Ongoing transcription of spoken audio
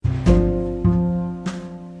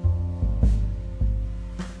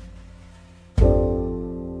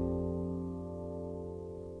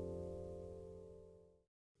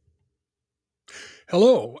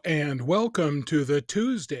Hello, and welcome to the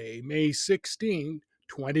Tuesday, May 16,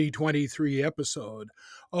 2023 episode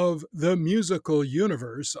of The Musical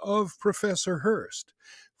Universe of Professor Hurst.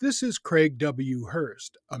 This is Craig W.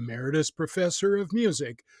 Hurst, Emeritus Professor of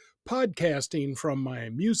Music, podcasting from my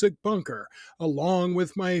music bunker, along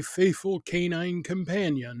with my faithful canine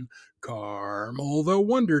companion, Carmel the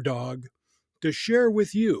Wonder Dog, to share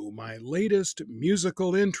with you my latest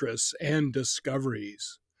musical interests and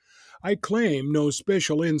discoveries. I claim no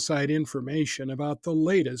special inside information about the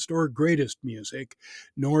latest or greatest music,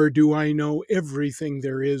 nor do I know everything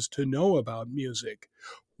there is to know about music.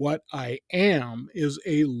 What I am is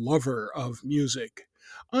a lover of music.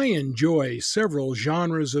 I enjoy several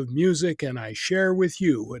genres of music, and I share with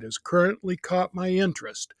you what has currently caught my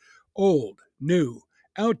interest: old, new,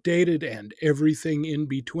 outdated, and everything in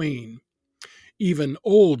between. Even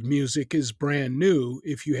old music is brand new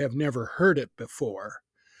if you have never heard it before.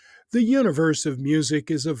 The universe of music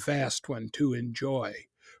is a vast one to enjoy.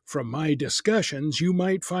 From my discussions, you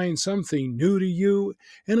might find something new to you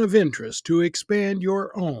and of interest to expand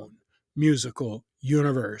your own musical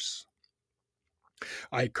universe.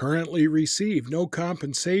 I currently receive no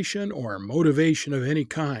compensation or motivation of any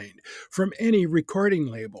kind from any recording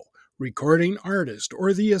label, recording artist,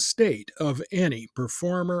 or the estate of any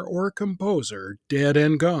performer or composer dead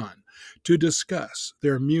and gone to discuss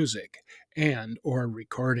their music and or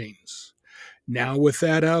recordings. Now with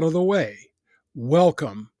that out of the way,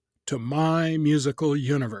 welcome to my musical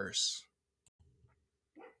universe.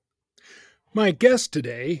 My guest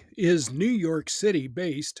today is New York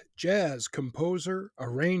City-based jazz composer,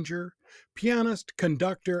 arranger, pianist,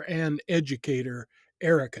 conductor, and educator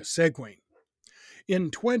Erica Seguine. In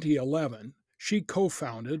 2011, she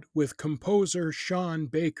co-founded with composer Shon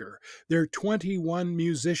Baker their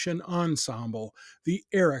 21-musician ensemble, the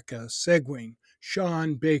Erica Seguine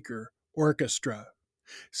Shon Baker Orchestra.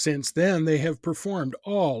 Since then, they have performed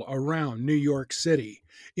all around New York City,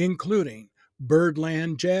 including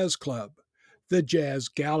Birdland Jazz Club, the Jazz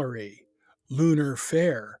Gallery, Lunar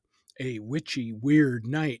Fair, a witchy weird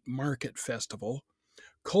night market festival,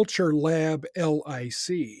 Culture Lab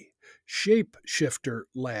LIC, Shapeshifter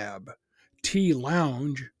Lab, Tea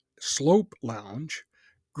Lounge, Slope Lounge,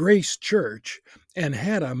 Grace Church, and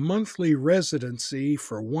had a monthly residency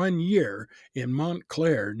for 1 year in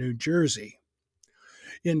Montclair, New Jersey.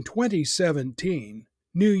 In 2017,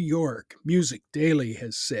 New York Music Daily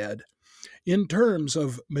has said, in terms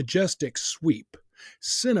of majestic sweep,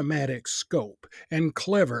 cinematic scope, and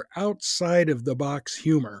clever outside-of-the-box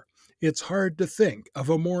humor, it's hard to think of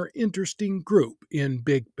a more interesting group in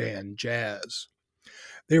big band jazz.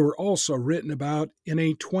 They were also written about in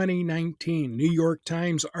a 2019 New York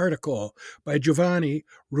Times article by Giovanni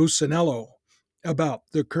Rusinello about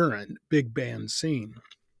the current big band scene.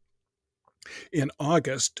 In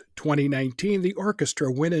August 2019, the orchestra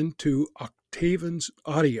went into Octavian's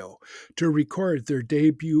Audio to record their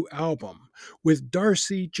debut album, with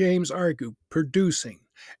Darcy James Argu producing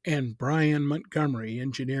and Brian Montgomery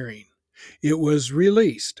engineering. It was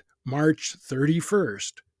released March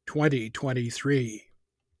 31st, 2023.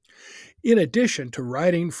 In addition to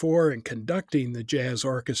writing for and conducting the jazz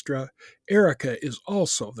orchestra, Erica is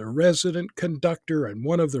also the resident conductor and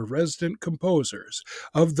one of the resident composers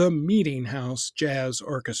of the Meeting House Jazz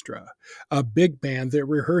Orchestra, a big band that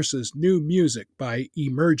rehearses new music by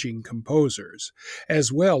emerging composers,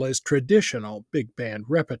 as well as traditional big band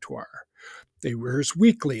repertoire. They rehearse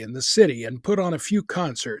weekly in the city and put on a few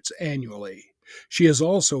concerts annually. She is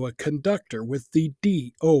also a conductor with the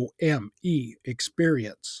DOME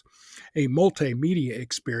experience, a multimedia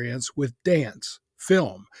experience with dance,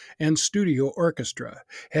 film, and studio orchestra,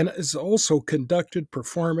 and has also conducted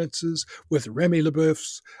performances with Remy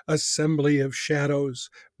LeBoeuf's Assembly of Shadows,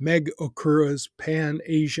 Meg Okura's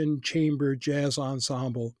Pan-Asian Chamber Jazz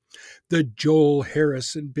Ensemble, the Joel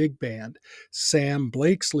Harrison Big Band, Sam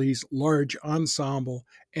Blakesley's Large Ensemble,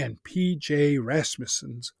 and P.J.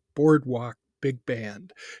 Rasmussen's Boardwalk Big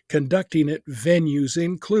Band, conducting at venues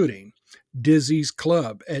including Dizzy's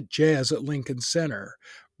Club at Jazz at Lincoln Center,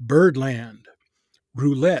 Birdland,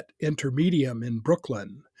 Roulette Intermedium in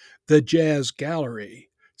Brooklyn, the Jazz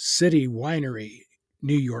Gallery, City Winery,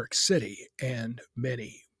 New York City, and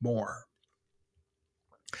many more.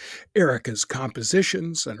 Erica's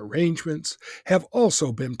compositions and arrangements have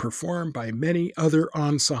also been performed by many other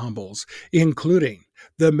ensembles, including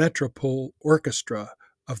the Metropole Orchestra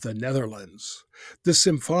of the Netherlands, the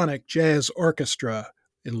Symphonic Jazz Orchestra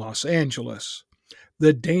in Los Angeles,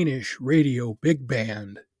 the Danish Radio Big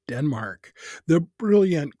Band, Denmark, the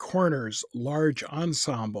Brilliant Corners Large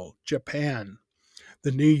Ensemble, Japan,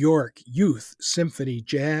 the New York Youth Symphony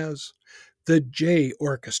Jazz, the J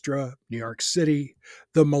Orchestra, New York City,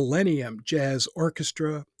 the Millennium Jazz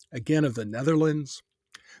Orchestra, again of the Netherlands,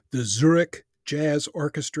 the Zurich Jazz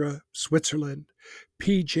Orchestra, Switzerland,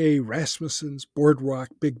 P.J. Rasmussen's Boardwalk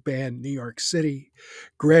Big Band, New York City,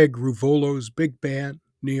 Greg Ruvolo's Big Band,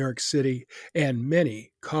 New York City, and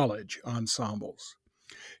many college ensembles.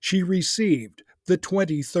 She received the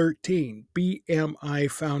 2013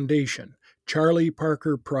 BMI Foundation Charlie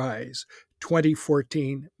Parker Prize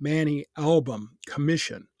 2014 Manny Album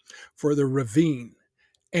Commission for the Ravine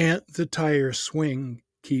and the Tire Swing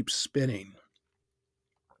Keeps Spinning.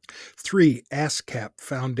 3 ASCAP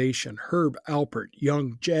Foundation Herb Alpert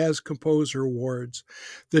Young Jazz Composer Awards,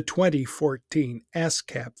 the 2014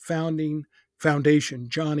 ASCAP Foundation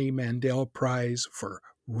Johnny Mandel Prize for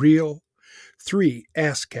Real, 3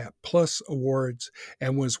 ASCAP Plus Awards,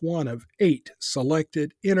 and was one of 8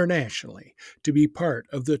 selected internationally to be part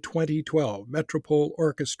of the 2012 Metropole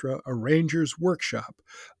Orchestra Arrangers Workshop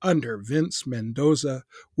under Vince Mendoza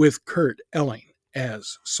with Kurt Elling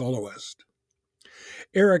as soloist.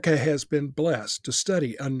 Erica has been blessed to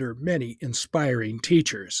study under many inspiring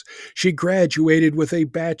teachers. She graduated with a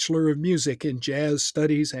Bachelor of Music in Jazz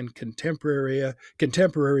Studies and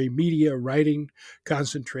Contemporary Media Writing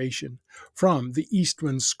concentration from the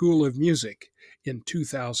Eastman School of Music in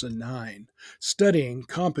 2009, studying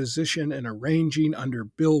composition and arranging under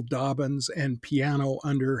Bill Dobbins and piano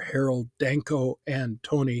under Harold Danko and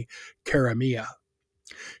Tony Caramia.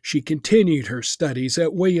 She continued her studies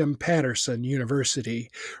at William Patterson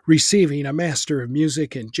University, receiving a Master of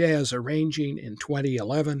Music in Jazz Arranging in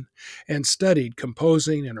 2011, and studied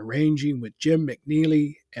composing and arranging with Jim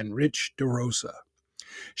McNeely and Rich DeRosa.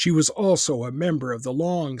 She was also a member of the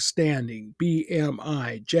long-standing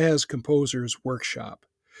BMI Jazz Composers Workshop.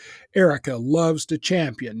 Erica loves to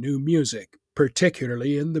champion new music,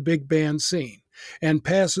 particularly in the big band scene, and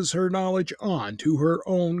passes her knowledge on to her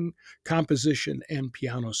own composition and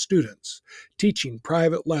piano students, teaching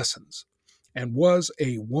private lessons, and was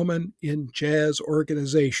a Woman in Jazz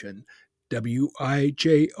Organization,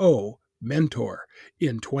 WIJO, mentor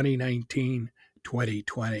in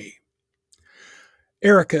 2019-2020.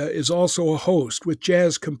 Erica is also a host with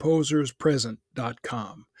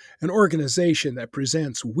JazzComposersPresent.com, an organization that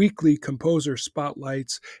presents weekly composer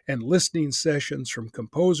spotlights and listening sessions from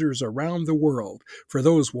composers around the world for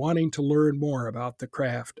those wanting to learn more about the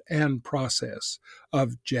craft and process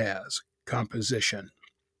of jazz composition.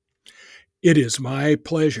 It is my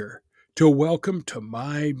pleasure to welcome to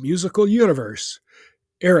my musical universe,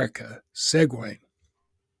 Erica Seguine.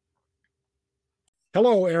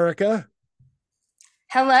 Hello, Erica.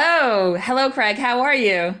 Hello. Hello, Craig. How are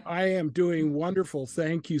you? I am doing wonderful.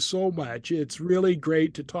 Thank you so much. It's really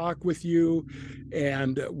great to talk with you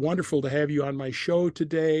and wonderful to have you on my show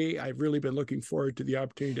today. I've really been looking forward to the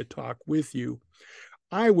opportunity to talk with you.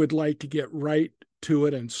 I would like to get right to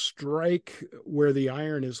it and strike where the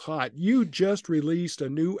iron is hot. You just released a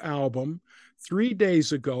new album 3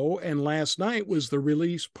 days ago, and last night was the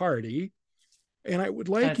release party. And I would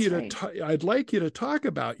like I'd like you to talk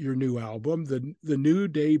about your new album, The New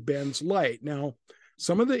Day Bends Light. Now,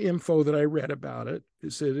 some of the info that I read about it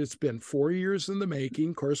said it's been 4 years in the making.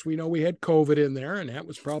 Of course, we know we had COVID in there, and that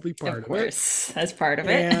was probably part of it. Of course, that's part of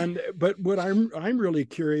it. But what I'm really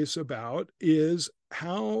curious about is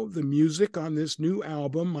how the music on this new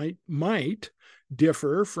album might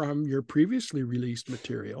differ from your previously released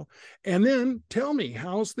material. And then tell me,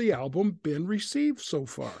 how's the album been received so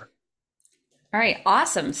far? All right,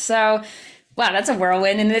 awesome. So, wow, that's a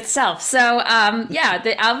whirlwind in itself. So,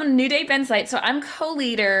 the album New Day Bends Light. So I'm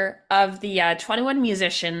co-leader of the 21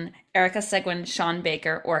 musician Erica Seguine Shon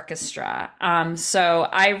Baker Orchestra. So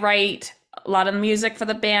I write a lot of the music for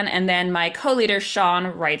the band, and then my co-leader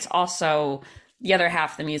Shon writes also the other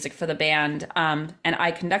half of the music for the band. And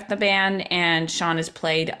I conduct the band, and Shon has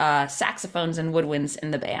played saxophones and woodwinds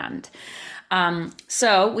in the band.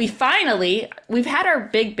 So we've had our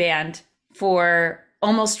big band for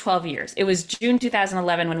almost 12 years. It was June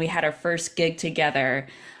 2011 when we had our first gig together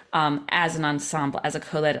as an ensemble, as a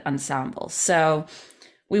co-led ensemble. So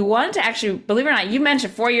we wanted to actually, believe it or not, you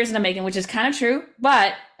mentioned 4 years in the making, which is kind of true,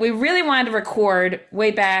 but we really wanted to record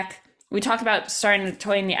way back. We talked about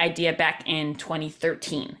toying the idea back in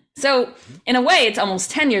 2013. So in a way, it's almost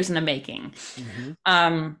 10 years in the making.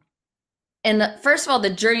 Mm-hmm. First of all, the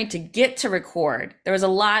journey to get to record, there was a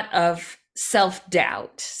lot of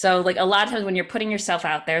self-doubt. So like a lot of times when you're putting yourself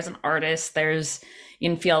out there as an artist, you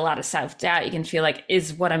can feel a lot of self-doubt. You can feel like,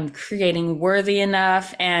 is what I'm creating worthy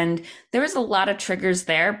enough? And there was a lot of triggers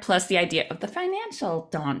there, plus the idea of the financial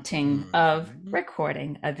daunting of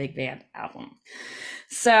recording a big band album.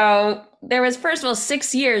 So there was, first of all,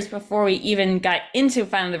 6 years before we even got into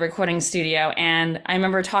finding the recording studio. And I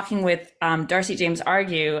remember talking with Darcy James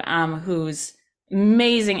Argue, who's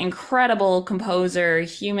amazing, incredible composer,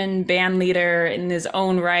 human band leader in his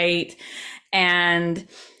own right. And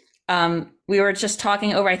we were just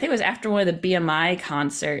talking over, I think it was after one of the BMI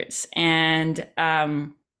concerts. And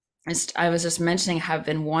I was just mentioning how I've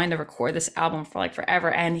been wanting to record this album for like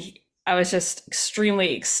forever. And I was just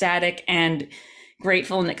extremely ecstatic and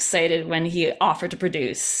grateful and excited when he offered to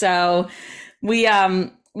produce. So we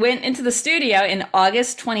went into the studio in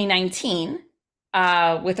August 2019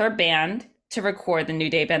 with our band to record The New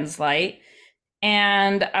Day Bends Light.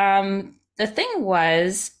 And the thing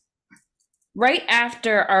was, right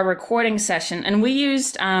after our recording session, and we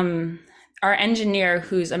used our engineer,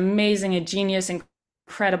 who's amazing, a genius,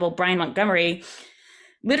 incredible, Brian Montgomery.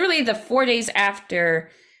 Literally the 4 days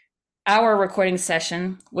after our recording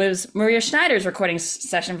session was Maria Schneider's recording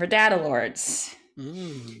session for Data Lords.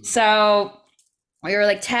 So we were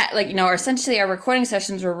like, essentially our recording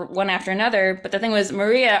sessions were one after another. But the thing was,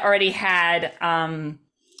 Maria already had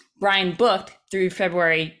Brian booked through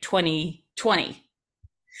February 2020.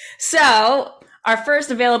 So our first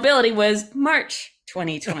availability was March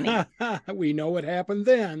 2020. We know what happened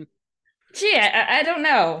then. Gee, I don't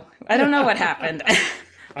know. I don't know what happened.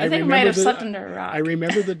 I think I might have slept under a rock. I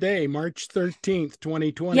remember the day, March 13th,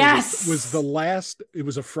 2020. Yes. Was the last, it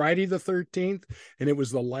was a Friday the 13th, and it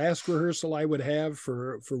was the last rehearsal I would have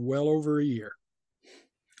for well over a year.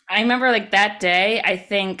 I remember like that day, I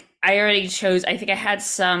think I had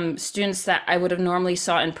some students that I would have normally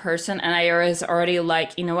saw in person, and I was already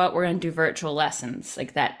like, you know what, we're going to do virtual lessons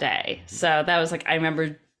like that day. So that was like, I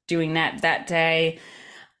remember doing that day.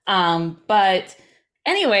 But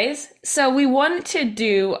anyways, so we wanted to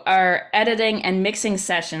do our editing and mixing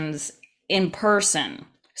sessions in person.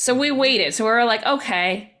 So we waited. So we were like,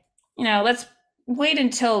 okay, let's wait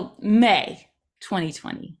until May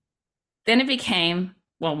 2020. Then it became,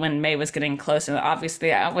 well, when May was getting close, and obviously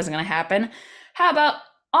that wasn't going to happen. How about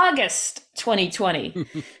August 2020?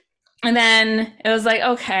 And then it was like,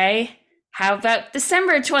 okay, how about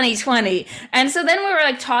December 2020? And so then we were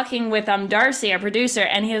like talking with Darcy, our producer,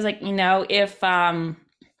 and he was like, if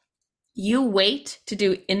you wait to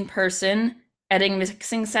do in-person editing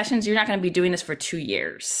mixing sessions, you're not going to be doing this for 2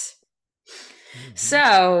 years. Mm-hmm.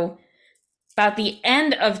 So about the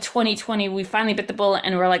end of 2020, we finally bit the bullet,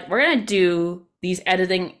 and we're like, we're going to do these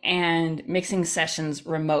editing and mixing sessions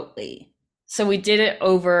remotely. So we did it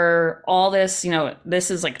over all this, this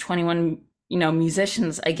is like 21,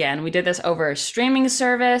 musicians again. We did this over a streaming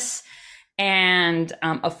service and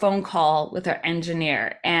a phone call with our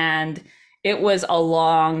engineer. And it was a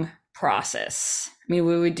long process. I mean,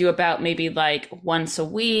 we would do about maybe like once a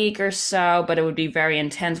week or so, but it would be very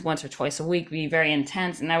intense. Once or twice a week would be very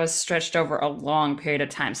intense. And that was stretched over a long period of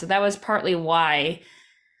time. So that was partly why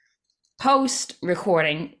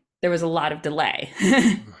post-recording, there was a lot of delay.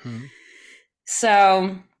 Mm-hmm.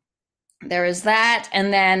 So there was that.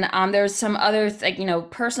 And then there was some other,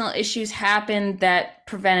 personal issues happened that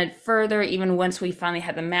prevented further. Even once we finally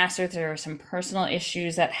had the master, there were some personal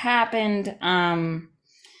issues that happened.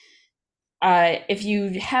 If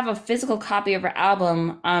you have a physical copy of our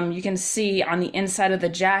album, you can see on the inside of the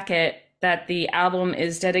jacket that the album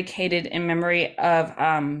is dedicated in memory of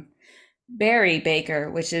Barry Baker,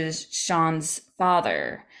 which is Shon's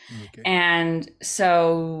father. Okay. And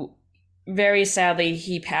so very sadly,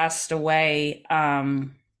 he passed away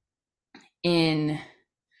in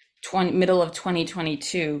middle of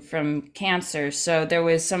 2022 from cancer. So there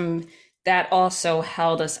was some that also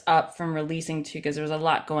held us up from releasing too, because there was a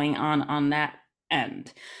lot going on that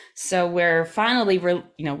end. So we're finally,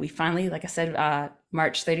 we finally, like I said,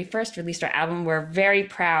 March 31st released our album. We're very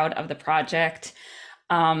proud of the project.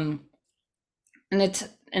 And it's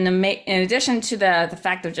in addition to the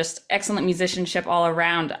fact of just excellent musicianship all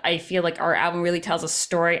around, I feel like our album really tells a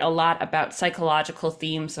story a lot about psychological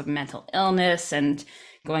themes of mental illness and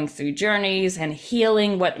going through journeys and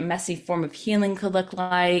healing, what a messy form of healing could look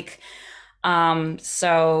like.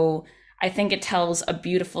 So I think it tells a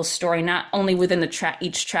beautiful story, not only within the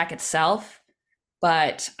each track itself,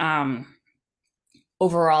 but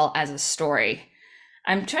overall as a story.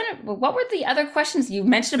 I'm trying to, what were the other questions you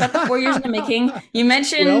mentioned about the 4 years in the making? You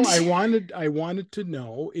mentioned... Well, I wanted to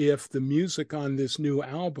know if the music on this new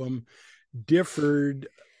album differed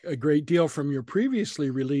a great deal from your previously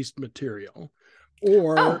released material,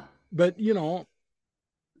 but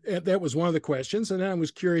that was one of the questions. And then I was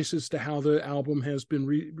curious as to how the album has been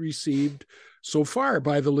received so far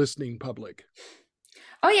by the listening public.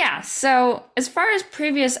 Oh yeah. So as far as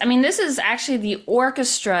previous, I mean, this is actually the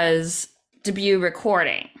orchestra's debut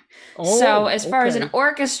recording. So Oh, as far as an okay.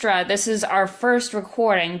 orchestra, this is our first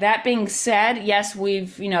recording. That being said, yes,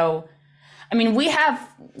 we've, I mean, we have,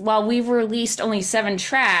 while we've released only 7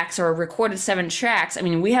 tracks or recorded 7 tracks, I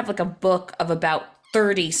mean, we have like a book of about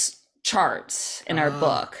 30 charts in our Ah,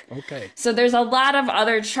 book. okay. So there's a lot of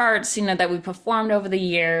other charts, that we performed over the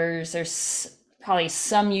years. There's probably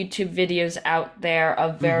some YouTube videos out there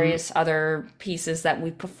of Mm-hmm. various other pieces that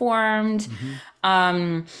we performed.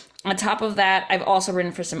 Mm-hmm. On top of that, I've also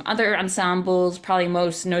written for some other ensembles. Probably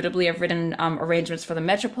most notably, I've written arrangements for the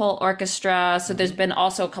Metropole Orchestra. So there's Mm-hmm. been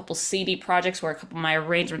also a couple CD projects where a couple of my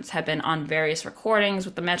arrangements have been on various recordings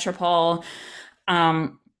with the Metropole.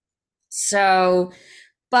 Um, so,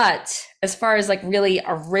 but as far as like really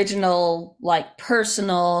original, like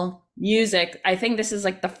personal music, I think this is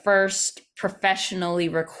like the first professionally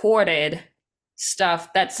recorded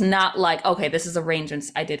stuff that's not like, okay, this is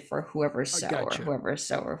arrangements I did for whoever I so or gotcha. whoever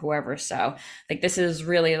so or whoever so. Like this is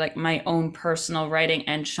really like my own personal writing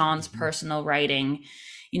and Shon's Mhm. personal writing,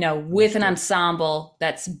 with an Understood. ensemble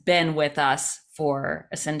that's been with us for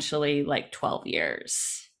essentially like 12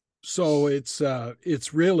 years. So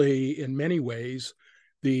it's really in many ways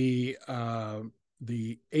the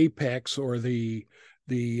the apex or the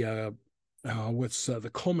what's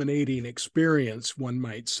the culminating experience, one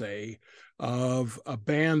might say, of a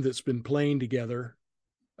band that's been playing together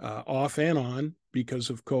off and on because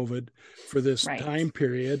of COVID for this Right. time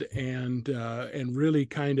period, and really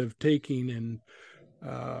kind of taking and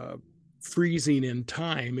uh, freezing in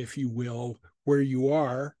time, if you will, where you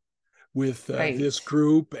are with Right. this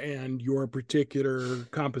group and your particular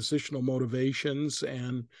compositional motivations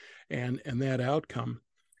and that outcome.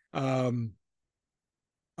 Um,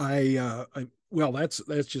 well, that's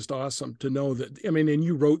just awesome to know that. I mean, and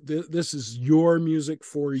you wrote this is your music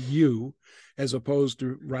for you, as opposed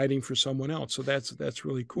to writing for someone else. So that's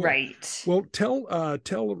really cool. Right. Well,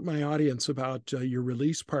 tell my audience about your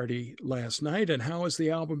release party last night and how is the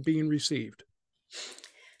album being received?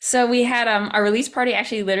 So we had our release party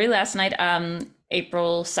actually literally last night,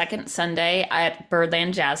 April 2nd, Sunday at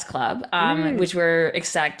Birdland Jazz Club, Mm. which we're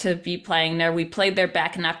excited to be playing there. We played there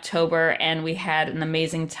back in October and we had an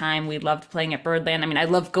amazing time. We loved playing at Birdland. I mean, I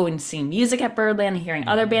love going to see music at Birdland and hearing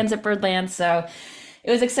other Mm-hmm. bands at Birdland. So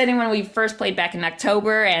it was exciting when we first played back in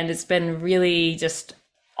October, and it's been really just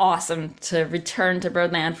awesome to return to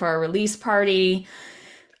Birdland for our release party.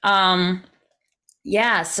 Um,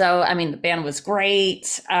 yeah, so I mean the band was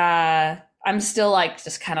great. I'm still like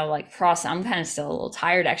just kind of like I'm kind of still a little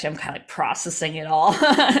tired actually. I'm kind of like processing it all.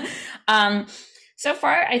 um so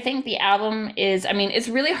far I think the album is, I mean, it's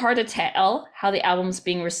really hard to tell how the album's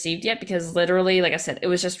being received yet because literally like I said it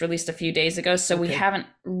was just released a few days ago, so we Okay. haven't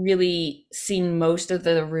really seen most of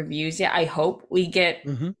the reviews yet. I hope we get,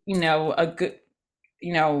 Mm-hmm. a good,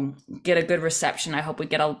 you know, get a good reception. I hope we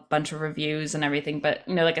get a bunch of reviews and everything. But,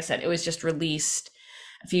 like I said, it was just released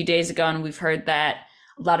a few days ago, and we've heard that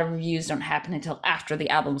a lot of reviews don't happen until after the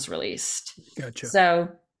album's released. Gotcha. So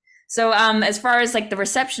as far as like the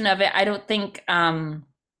reception of it, I don't think I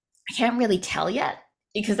can't really tell yet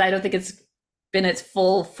because I don't think it's been its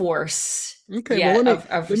full force Okay, well yet of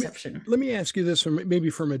let me reception. let me ask you this from maybe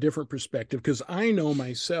from a different perspective, because I know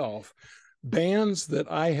myself bands that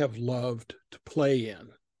I have loved to play in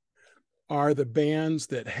are the bands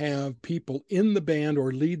that have people in the band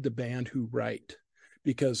or lead the band who write,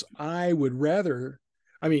 because I would rather,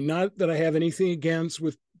 I mean, not that I have anything against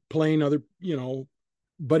with playing other,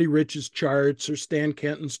 Buddy Rich's charts or Stan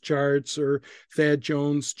Kenton's charts or Thad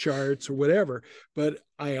Jones charts or whatever, but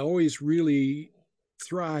I always really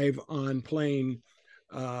thrive on playing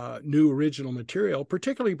new original material,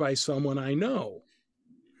 particularly by someone I know.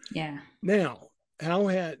 Yeah. Now, how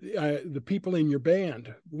had the people in your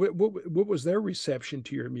band? What was their reception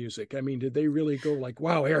to your music? I mean, did they really go like,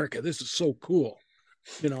 "Wow, Erica, this is so cool"?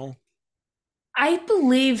 You know? I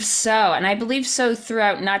believe so. And I believe so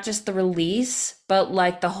throughout not just the release, but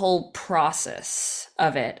like the whole process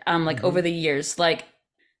of it. Like Mm-hmm. over the years. Like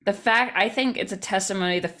the fact, I think it's a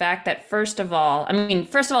testimony, the fact that first of all,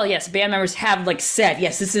 yes, band members have like said,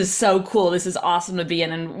 yes, this is so cool. This is awesome to be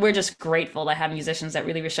in. And we're just grateful to have musicians that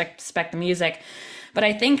really respect the music. But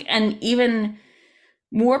I think, and even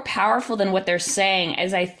more powerful than what they're saying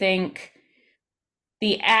is I think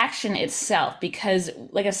the action itself, because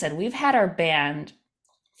like I said, we've had our band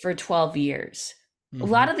for 12 years. A Mm-hmm.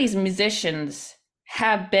 lot of these musicians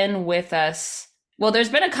have been with us. Well, there's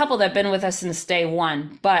been a couple that have been with us since day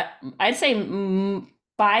one, but I'd say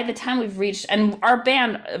by the time we've reached, and our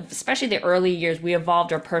band, especially the early years, we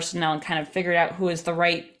evolved our personnel and kind of figured out who is the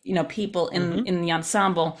right, people in Mm-hmm. in the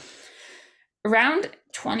ensemble. Around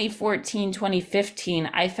 2014, 2015,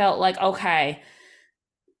 I felt like, okay,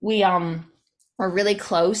 we were really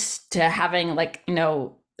close to having like,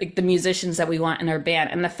 like the musicians that we want in our band.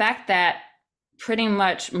 And the fact that pretty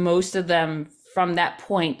much most of them from that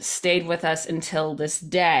point stayed with us until this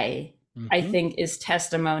day, I Mm-hmm. think is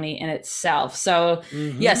testimony in itself. So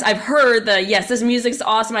yes, Mm-hmm. I've heard the yes, this music's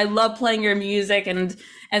awesome. I love playing your music and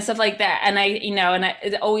stuff like that. And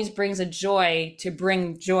it always brings a joy to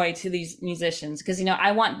bring joy to these musicians because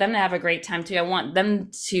I want them to have a great time too. I want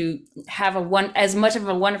them to have as much of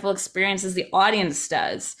a wonderful experience as the audience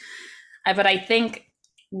does. But I think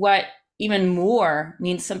what even more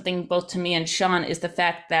means something both to me and Shon is the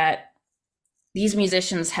fact that these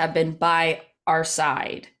musicians have been by our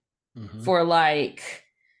side Mm-hmm. for like,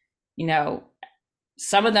 you know,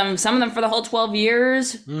 some of them for the whole 12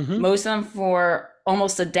 years, Mm-hmm. most of them for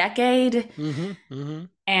almost a decade. Mm-hmm. Mm-hmm.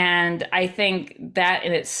 And I think that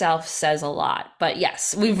in itself says a lot. But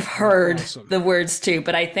yes, we've Well, heard awesome. the words too,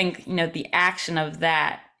 but I think, the action of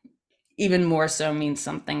that even more so means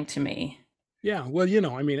something to me. Yeah, well,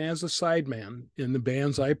 I mean, as a sideman in the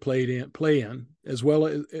bands I play in, as well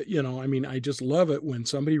as, I mean, I just love it when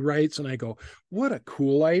somebody writes and I go, what a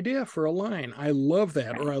cool idea for a line. I love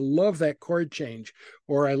that, or Right. I love that chord change,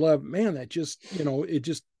 or I love, man, that just,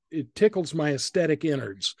 it tickles my aesthetic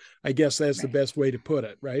innards. I guess that's the Right. best way to put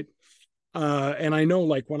it, right? And I know,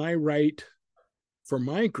 like, when I write for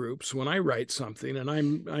my groups, when I write something, and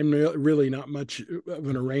I'm really not much of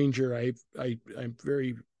an arranger. I'm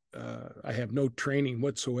very I have no training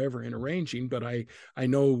whatsoever in arranging, but I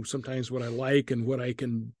know sometimes what I like and what I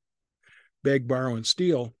can beg, borrow, and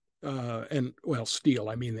steal. And well, steal,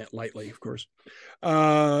 I mean that lightly, of course.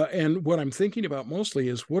 And what I'm thinking about mostly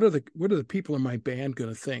is what are the people in my band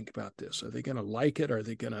going to think about this? Are they going to like it? Are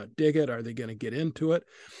they going to dig it? Are they going to get into it?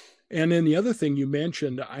 And then the other thing you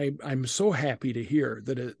mentioned, I'm so happy to hear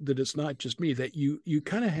that it's not just me, that you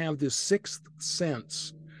kind of have this sixth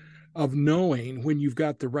sense of knowing when you've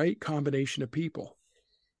got the right combination of people.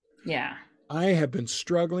 Yeah. I have been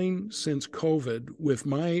struggling since COVID with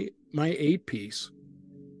my 8 piece,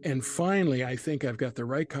 and finally I think I've got the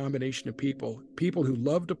right combination of people who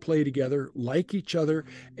love to play together, like each other,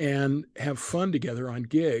 and have fun together on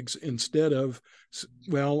gigs instead of,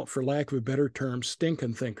 well, for lack of a better term,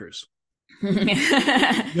 stinking thinkers. You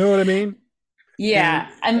know what I mean? and Yeah.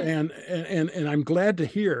 I'm and I'm glad to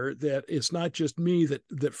hear that it's not just me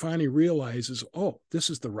that finally realizes, oh, this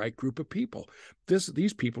is the right group of people.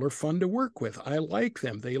 These people are fun to work with. I like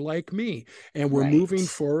them, they like me, and we're moving right.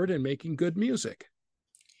 forward and making good music.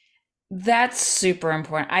 That's super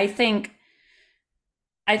important. I think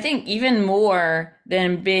even more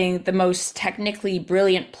than being the most technically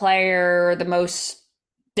brilliant player, the most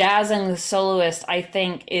dazzling soloist, I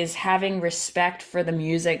think is having respect for the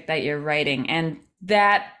music that you're writing. And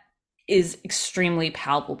that is extremely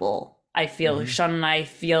palpable. I feel Mm-hmm. Sean and I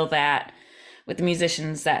feel that with the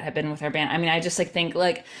musicians that have been with our band. I mean, I just like think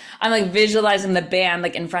like I'm like visualizing the band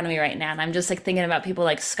like in front of me right now, and I'm just like thinking about people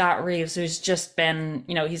like Scott Reeves, who's just been,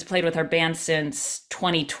 he's played with our band since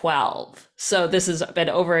 2012. So this has been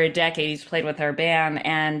over a decade he's played with our band,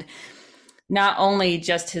 and not only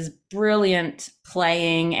just his brilliant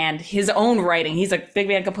playing and his own writing, he's a big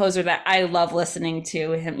band composer that I love listening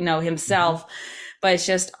to him, Mm-hmm. himself, but it's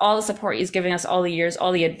just all the support he's given us all the years,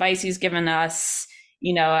 all the advice he's given us,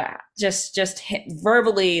 just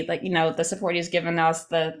verbally, like, the support he's given us,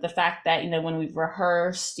 the fact that, when we've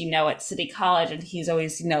rehearsed, at City College, and he's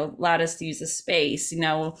always, allowed us to use the space,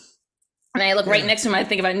 and I look right Yeah. next to him, I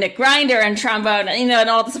think about Nick Grinder and trombone, and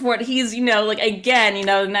all the support he's, like, again,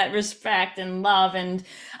 in that respect and love. And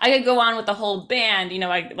I could go on with the whole band,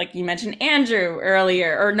 like you mentioned Andrew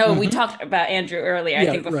earlier, or no, we Mm-hmm. talked about Andrew earlier, I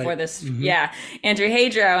Yeah, think right. before this. Mm-hmm. Yeah, Andrew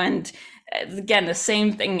Hadro. And again, the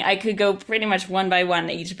same thing. I could go pretty much one by one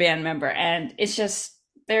each band member. And it's just,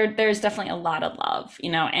 there's definitely a lot of love,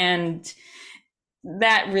 and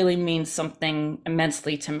that really means something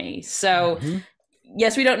immensely to me. So, Mm-hmm.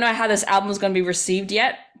 yes, we don't know how this album is going to be received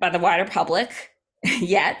yet by the wider public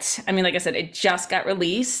yet. I mean, like I said, it just got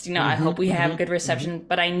released. I Mm-hmm. hope we have good Mm-hmm. Mm-hmm. reception,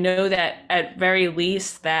 but I know that at very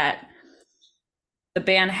least that the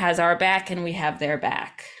band has our back and we have their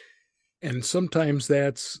back. And sometimes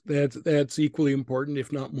that's equally important,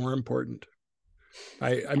 if not more important.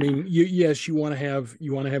 I Yeah. mean, yes, you want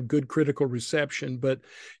to have good critical reception, but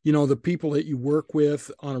the people that you work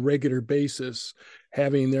with on a regular basis,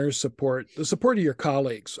 having their support, the support of your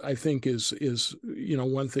colleagues, I think is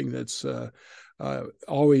one thing that's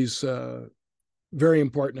always very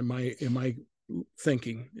important in my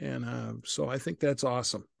thinking, and so I think that's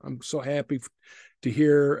awesome. I'm so happy to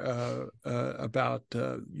hear about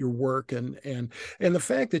your work, and the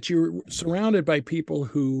fact that you're surrounded by people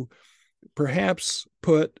who perhaps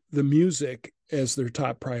put the music as their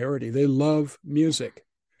top priority. They love music,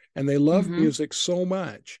 and they love Hmm. music so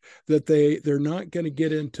much that they're not going to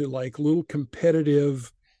get into like little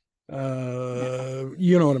competitive, Yeah,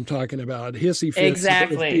 you know what I'm talking about, hissy fits with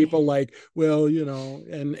exactly. people like, well,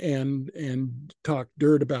 and talk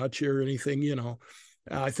dirt about you or anything,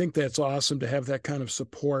 I think that's awesome to have that kind of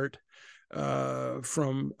support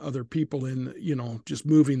from other people in, just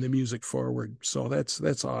moving the music forward. So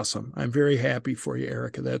that's awesome. I'm very happy for you,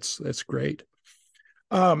 Erica. That's great.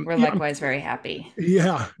 We're Yeah, likewise very happy.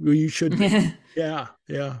 yeah, well, you should be. Yeah,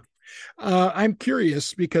 yeah. I'm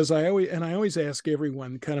curious because I always ask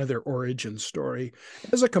everyone kind of their origin story.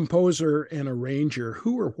 As a composer and arranger,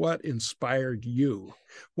 who or what inspired you?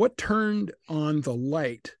 What turned on the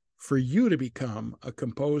light for you to become a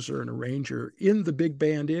composer and arranger in the big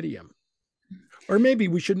band idiom? Or maybe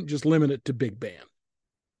we shouldn't just limit it to big band,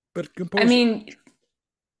 but I composer. mean,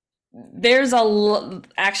 there's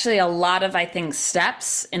actually a lot of, I think,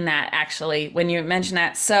 steps in that, actually, when you mention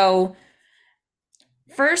that. So,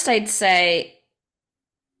 first, I'd say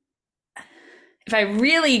if I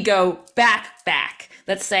really go back,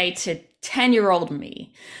 let's say to 10-year-old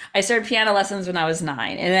me, I started piano lessons when I was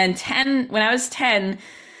 9. And then when I was 10,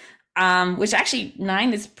 which actually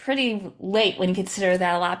 9 is pretty late when you consider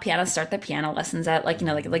that a lot of pianists start their piano lessons at like,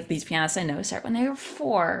 like these pianists I know start when they were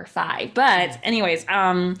 4 or 5. But anyways,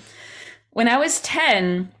 when I was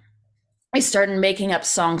 10, I started making up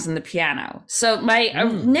songs on the piano. So my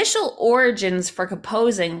Mm. initial origins for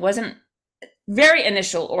composing wasn't very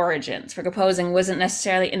initial origins for composing wasn't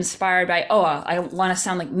necessarily inspired by, oh, I want to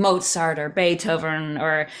sound like Mozart or Beethoven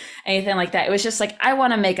or anything like that. It was just like, I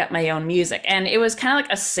want to make up my own music. And it was kind of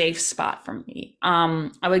like a safe spot for me.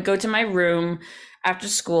 I would go to my room after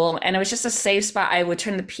school, and it was just a safe spot. I would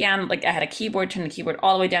turn the piano, like I had a keyboard, turn the keyboard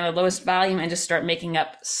all the way down to the lowest volume and just start making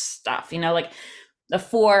up stuff, like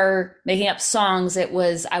before making up songs, it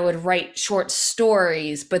was I would write short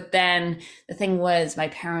stories, but then the thing was my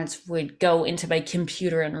parents would go into my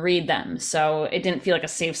computer and read them. So it didn't feel like a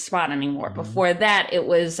safe spot anymore. Mhm. Before that, it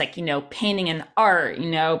was like, painting and art,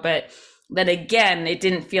 but then again, it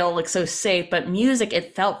didn't feel like so safe, but music,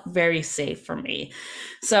 it felt very safe for me.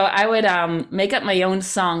 So I would make up my own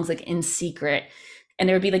songs like in secret. And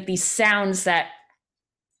there would be like these sounds that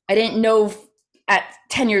I didn't know at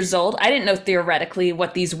 10 years old. I didn't know theoretically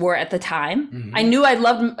what these were at the time. I Mhm. knew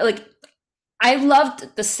I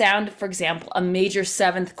loved the sound, for example, of major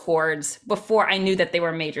seventh chords before I knew that they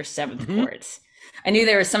were major seventh Mhm. chords. I knew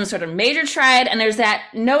there was some sort of major triad, and there's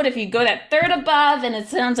that note if you go that third above, and it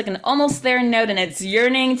sounds like an almost there note, and it's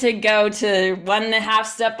yearning to go to 1.5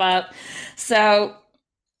 step up. So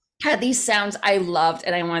had these sounds I loved,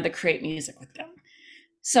 and I wanted to create music with them.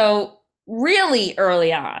 So really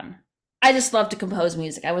early on, I just loved to compose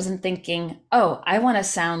music. I wasn't thinking, oh, I want to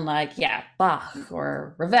sound like, yeah, Bach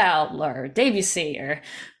or Ravel or Debussy or,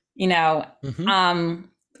 you know. Mhm.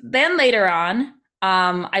 Um, then later on,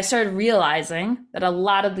 I started realizing that a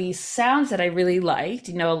lot of these sounds that I really liked,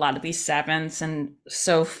 a lot of these sevenths and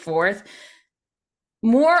so forth,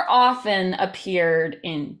 more often appeared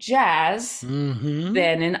in jazz Mhm.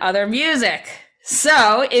 than in other music.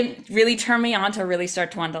 So it really turned me on to really start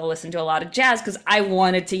to want to listen to a lot of jazz because I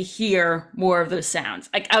wanted to hear more of those sounds.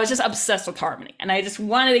 Like I was just obsessed with harmony and I just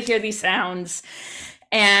wanted to hear these sounds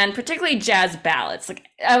and particularly jazz ballads. Like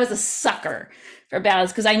I was a sucker for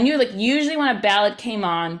ballads because I knew like usually when a ballad came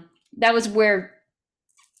on, that was where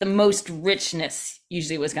the most richness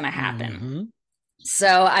usually was going to happen. Mhm.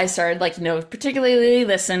 So I started like, particularly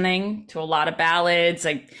listening to a lot of ballads.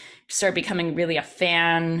 I started becoming really a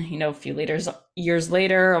fan, a few years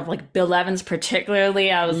later of like Bill Evans,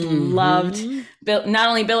 particularly. I was loved Mhm. Bill, not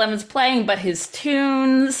only Bill Evans playing, but his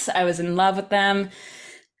tunes. I was in love with them.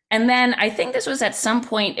 And then I think this was at some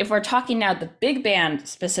point, if we're talking now the big band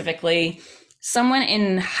specifically, someone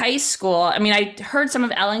in high school. I mean, I heard some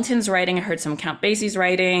of Ellington's writing, I heard some Count Basie's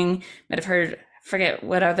writing, might have heard, forget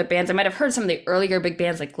what other bands. I might have heard some of the earlier big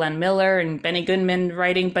bands like Glenn Miller and Benny Goodman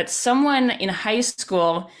writing, but someone in high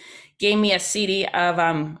school gave me a CD of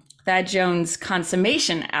Thad Jones'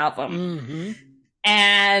 Consummation album. Mhm.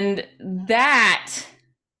 And that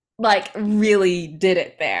like really did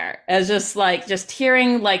it there. As just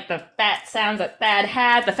hearing like the fat sounds that Thad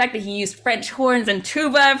had, the fact that he used French horns and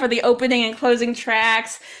tuba for the opening and closing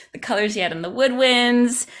tracks, the colors he had in the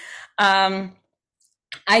woodwinds. Um,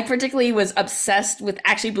 I particularly was obsessed with,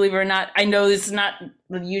 actually, believe it or not, I know this is not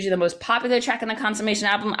usually the most popular track on the Consummation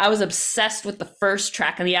album. I was obsessed with the first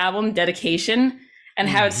track on the album, Dedication. and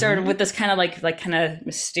how it started Mm-hmm. with this kind of like kind of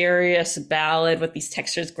mysterious ballad with these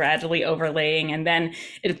textures gradually overlaying, and then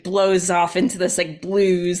it blows off into this like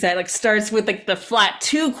blues that like starts with like the flat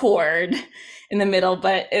 2 chord in the middle,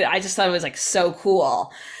 but I just thought it was like so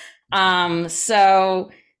cool.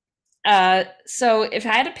 So if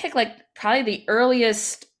I had to pick like probably the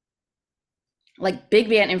earliest like big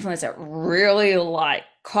band influence that really like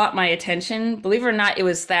caught my attention, believe it or not, it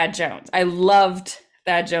was Thad Jones. I loved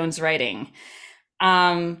Thad Jones writing.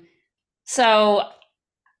 Um, so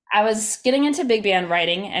I was getting into big band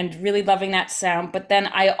writing and really loving that sound, but then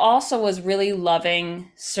I also was really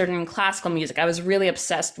loving certain classical music. I was really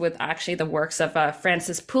obsessed with actually the works of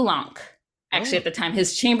Francis Poulenc, actually Oh. at the time,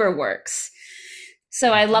 his chamber works.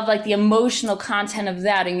 So I Mm-hmm. love like the emotional content of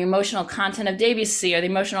that and the emotional content of Debussy or the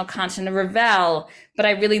emotional content of Ravel, but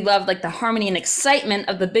I really love like the harmony and excitement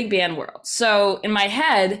of the big band world. So in my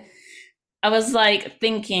head, I was like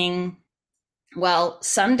thinking, well,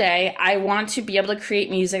 someday I want to be able to create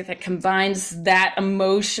music that combines that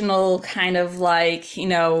emotional kind of like,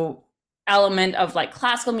 element of like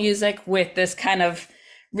classical music with this kind of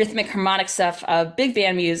rhythmic harmonic stuff of big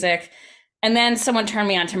band music. And then someone turned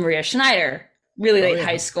me on to Maria Schneider, really Oh late yeah.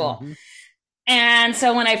 high school. Mm-hmm. And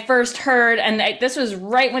so when I first heard, this was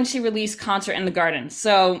right when she released Concert in the Garden.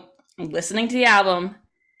 So I'm listening to the album,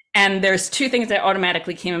 and there's two things that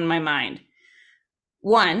automatically came in my mind.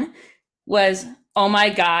 One was, oh my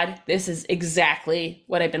God, this is exactly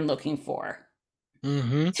what I've been looking for.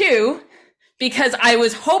 Mm-hmm. Two, because I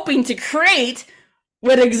was hoping to create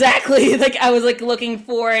what exactly like I was like looking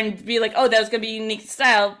for and be like, oh, that was gonna be unique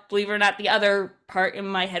style. Believe it or not, the other part in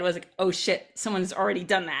my head was like, oh shit, someone's already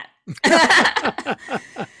done that.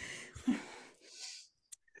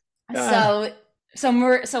 Ah, so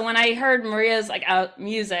so when I heard Maria's like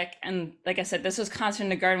music, and like I said, this was Concert in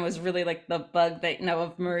the Garden was really like the bug that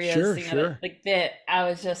of Maria's sure, sure. like bit. I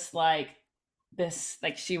was just like this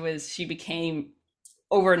like she became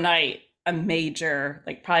overnight a major,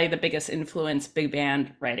 like probably the biggest influence big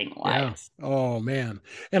band writing Yeah. wise. Oh man.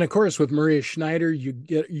 And of course, with Maria Schneider,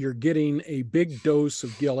 you're getting a big dose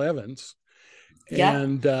of Gil Evans, Yep.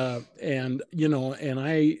 and and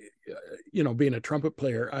I, being a trumpet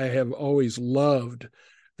player, I have always loved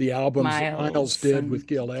the albums that Miles Miles did with and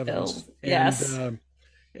Gil Phil. Evans, Yes.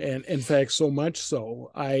 and in fact, so much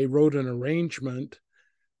so, I wrote an arrangement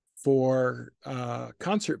for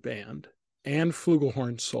concert band and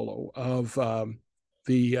flugelhorn solo of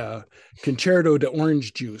the Concerto de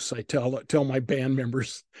Orange Juice. I tell my band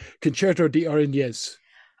members Concerto de Oranges.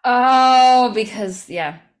 Oh, because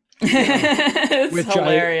yeah. Yeah, It's which I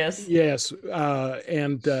hilarious. yes,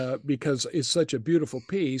 and because it's such a beautiful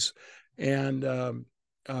piece, and uh,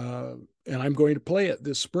 and I'm going to play it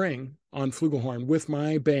this spring on flugelhorn with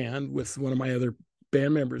my band, with one of my other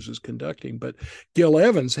band members is conducting. But Gil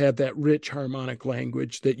Evans had that rich harmonic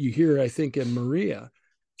language that you hear, I think, in Maria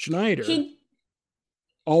Schneider. He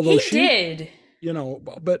Although he she, did.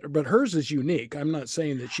 but hers is unique. I'm not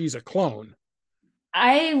saying that she's a clone.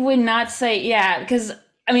 I would not say yeah, because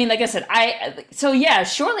I mean, like I said, yeah.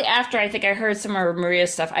 Shortly after, I think I heard some of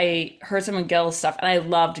Maria's stuff. I heard some of Gil's stuff, and I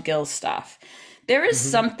loved Gil's stuff. There is Mm-hmm.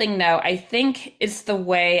 something though. I think it's the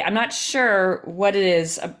way. I'm not sure what it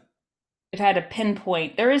is. If I had to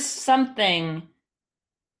pinpoint, there is something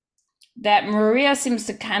that Maria seems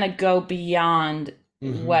to kind of go beyond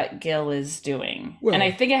Mm-hmm. what Gil is doing, and I Well,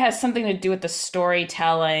 think it has something to do with the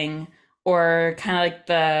storytelling or kind of like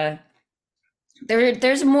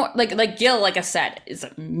there's more like Gil, like I said, is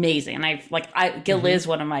amazing, and Gil mm-hmm. is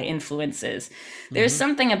one of my influences. There's Mm-hmm.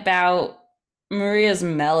 something about Maria's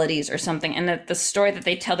melodies or something, and that the story that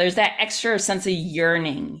they tell, there's that extra sense of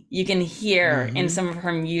yearning you can hear in Mm-hmm. some of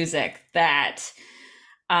her music that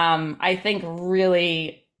I think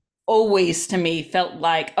really always to me felt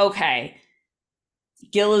like, okay,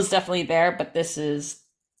 Gil is definitely there, but this is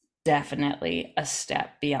definitely a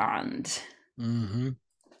step beyond. Mm-hmm.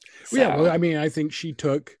 Well, yeah, well, So I mean, I think she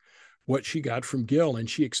took what she got from Gil and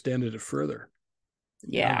she extended it further.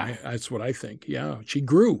 Yeah, yeah, that's what I think. Yeah, she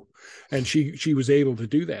grew, and she was able to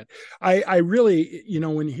do that. I really,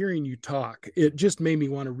 when hearing you talk, it just made me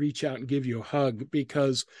want to reach out and give you a hug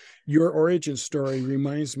because your origin story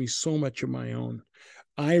reminds me so much of my own.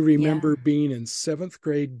 I yeah. remember being in seventh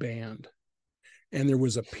grade band, and there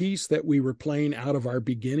was a piece that we were playing out of our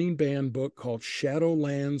beginning band book called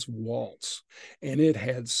Shadowlands Waltz, and it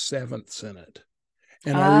had sevenths in it.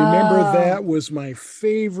 And I remember Oh, that was my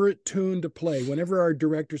favorite tune to play. Whenever our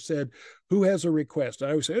director said, "Who has a request?"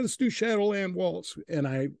 I would say, "Let's do Shadowland Waltz." And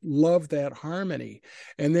I love that harmony.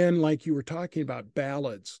 And then, like you were talking about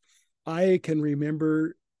ballads, I can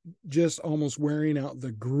remember just almost wearing out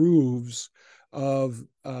the grooves of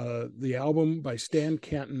the album by Stan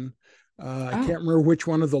Kenton. I Oh, can't remember which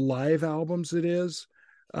one of the live albums it is,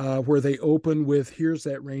 where they open with "Here's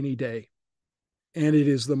That Rainy Day," and it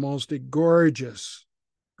is the most gorgeous,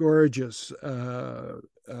 gorgeous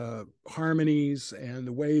harmonies, and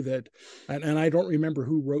the way that, and I don't remember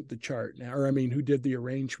who wrote the chart now, or I mean, who did the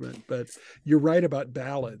arrangement, but you're right about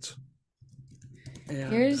ballads.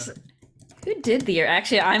 And here's who did the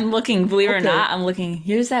actually I'm looking, believe it or okay, not, I'm looking.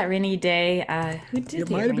 Here's that rainy day. Who did it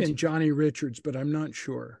the might have been arrangement? Johnny Richards, but I'm not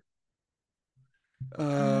sure.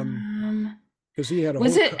 Um, Um, because he had a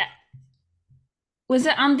was whole.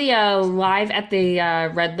 it on the live at the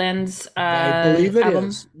Redlands I believe it album?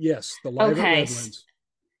 is. Yes, the Live at Okay, Redlands.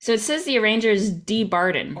 so it says the arranger is D.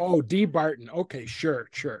 Barton. Oh, D. Barton. Okay, sure,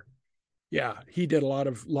 sure. Yeah, he did a lot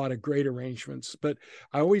of great arrangements. But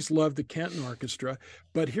I always loved the Kenton Orchestra.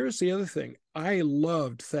 But here's the other thing: I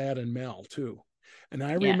loved Thad and Mel too. And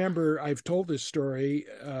I Yeah. remember I've told this story.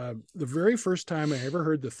 The very first time I ever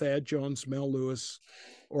heard the Thad Jones Mel Lewis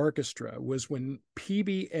Orchestra was when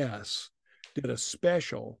PBS did a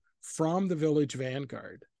special from the Village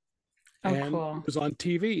Vanguard, Oh, and it cool. was on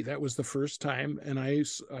TV. That was the first time, and I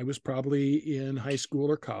was probably in high school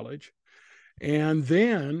or college. And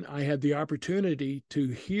then I had the opportunity to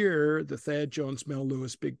hear the Thad Jones Mel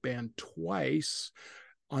Lewis Big Band twice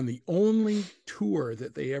on the only tour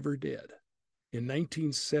that they ever did in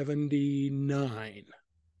 1979,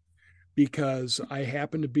 because I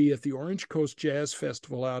happened to be at the Orange Coast Jazz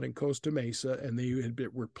Festival out in Costa Mesa, and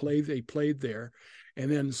they played there. And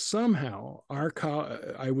then somehow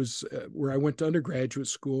I was where I went to undergraduate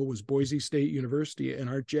school was Boise State University, and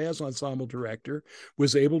our jazz ensemble director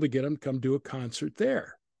was able to get them to come do a concert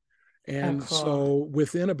there. Oh, And cool. so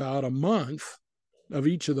within about a month of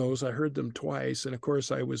each of those, I heard them twice, and of course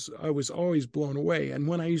I was always blown away. And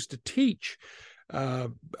when I used to teach uh,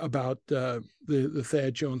 about the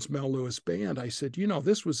Thad Jones Mel Lewis band, I said,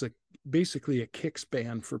 this was basically a kicks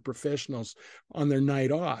band for professionals on their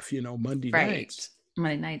night off, Monday nights. Right.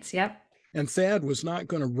 Monday nights. Yep. And Thad was not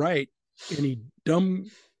going to write any dumb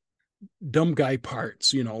guy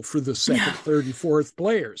parts, for the No. second, third, and fourth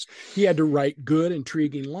players. He had to write good,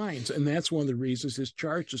 intriguing lines. And that's one of the reasons his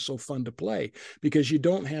charts are so fun to play, because you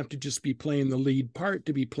don't have to just be playing the lead part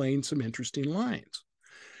to be playing some interesting lines,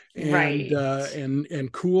 and Right.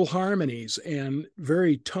 cool harmonies, and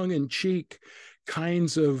very tongue-in-cheek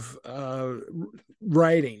kinds of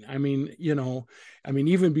writing. I mean,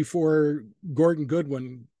 even before Gordon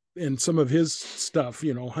Goodwin and some of his stuff,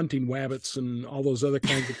 Hunting Wabbits and all those other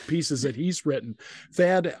kinds of pieces that he's written,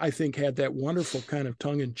 Thad, I think, had that wonderful kind of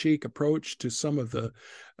tongue-in-cheek approach to some of the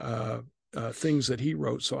things that he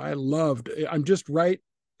wrote. So I loved. I'm just right.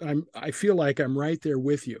 I feel like I'm right there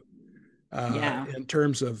with you Yeah. in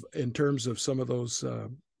terms of some of those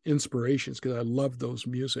inspirations, because I love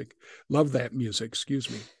that music. Excuse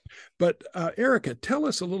me. But Erica, tell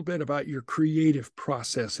us a little bit about your creative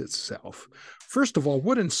process itself. First of all,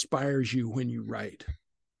 what inspires you when you write?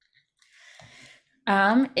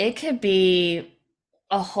 It could be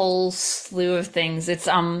a whole slew of things. It's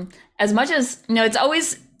as much as it's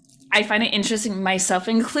always I find it interesting, myself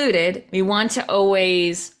included. We want to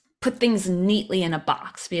always put things neatly in a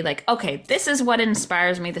box. Be like, okay, this is what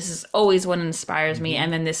inspires me. This is always what inspires me, Mm-hmm.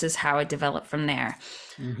 and then this is how it developed from there.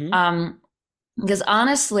 Mm-hmm. Um, because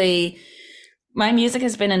honestly, my music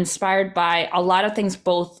has been inspired by a lot of things,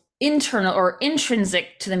 both internal or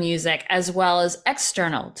intrinsic to the music as well as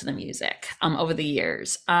external to the music over the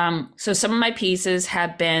years. So some of my pieces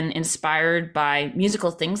have been inspired by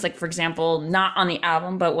musical things, like, for example, not on the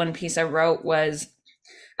album, but one piece I wrote was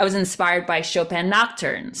I was inspired by Chopin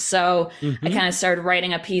nocturnes. So I Mm-hmm. kind of started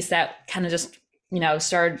writing a piece that kind of just,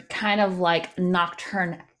 started kind of like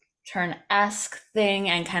nocturne esque thing,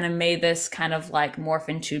 and kind of made this kind of like morph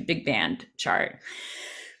into big band chart.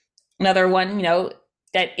 Another one,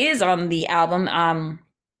 that is on the album,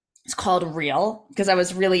 it's called Real, because I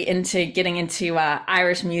was really into getting into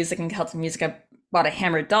Irish music and Celtic music. I bought a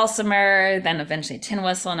hammered dulcimer, then eventually a tin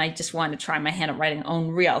whistle, and I just wanted to try my hand at writing own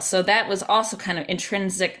reel. So that was also kind of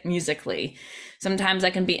intrinsic musically. Sometimes I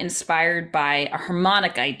can be inspired by a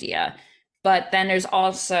harmonic idea, but then there's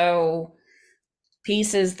also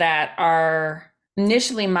pieces that are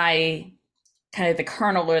initially my kind of the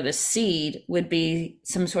kernel or the seed would be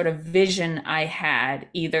some sort of vision I had,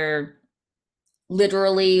 either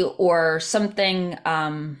literally or something.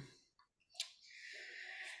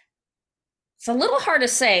 It's a little hard to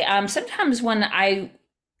say. Sometimes when I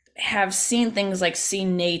have seen things like see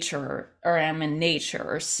nature, or am in nature,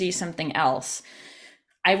 or see something else,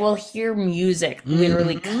 I will hear music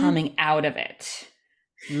literally Mm-hmm. coming out of it.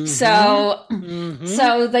 Mm-hmm. So, Mm-hmm.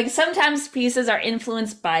 so like sometimes pieces are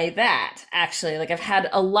influenced by that. Actually, like I've had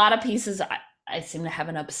a lot of pieces. I seem to have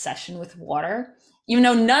an obsession with water. Even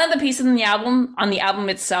though none of the pieces in the album on the album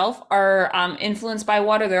itself are influenced by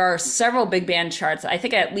water, there are several big band charts. I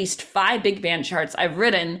think at least five big band charts I've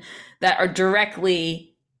written that are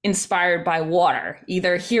directly inspired by water,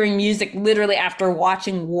 either hearing music literally after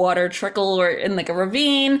watching water trickle or in like a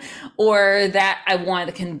ravine, or that I wanted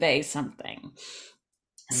to convey something.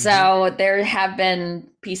 Mm-hmm. So there have been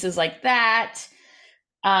pieces like that.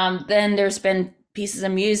 Then there's been pieces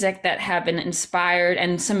of music that have been inspired,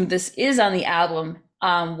 and some of this is on the album,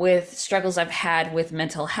 with struggles I've had with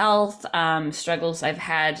mental health, struggles I've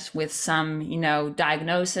had with some,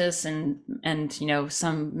 diagnosis and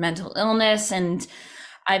some mental illness, and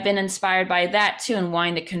I've been inspired by that too, and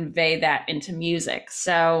wanting to convey that into music.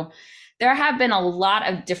 So there have been a lot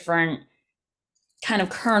of different kind of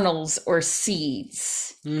kernels or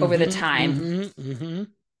seeds over the Mm-hmm. time. Mm-hmm. Mm-hmm.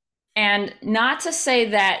 And not to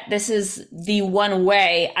say that this is the one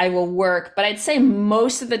way I will work, but I'd say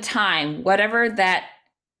most of the time, whatever that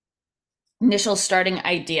initial starting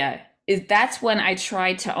idea is, that's when I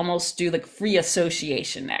try to almost do like free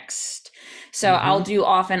association next. So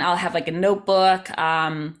Mm-hmm. I'll have like a notebook.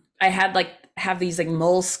 I had like have these like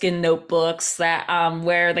moleskin notebooks that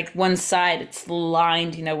where like one side it's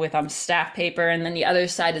lined, with staff paper, and then the other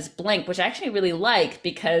side is blank, which I actually really like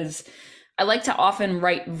because I like to often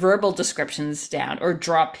write verbal descriptions down or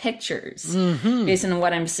draw pictures Mm-hmm. based on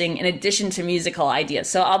what I'm seeing in addition to musical ideas.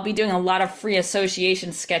 So I'll be doing a lot of free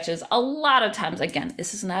association sketches a lot of times. Again,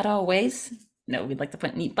 this is not always, we'd like to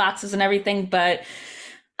put neat boxes and everything, but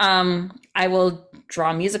I will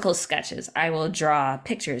draw musical sketches. I will draw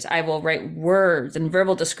pictures. I will write words and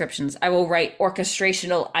verbal descriptions. I will write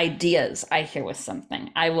orchestrational ideas I hear with something.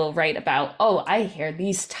 I will write about, oh, I hear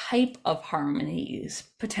these type of harmonies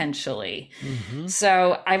potentially. Mm-hmm.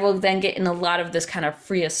 So I will then get in a lot of this kind of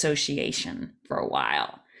free association for a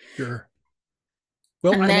while. Sure.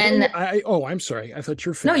 Well, And then I'm sorry. I thought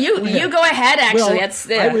you're no, finished. Go you ahead. go ahead actually. Well, That's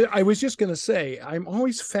the I was just going to say, I'm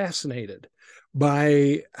always fascinated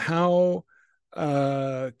by how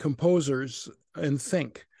composers and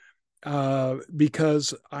think,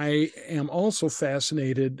 because I am also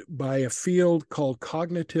fascinated by a field called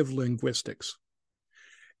cognitive linguistics.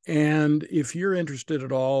 And if you're interested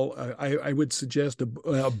at all, I would suggest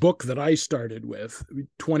a book that I started with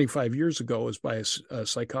 25 years ago is by a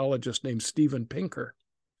psychologist named Steven Pinker,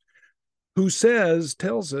 who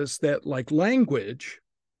tells us that like language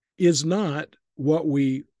is not what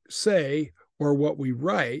we say or what we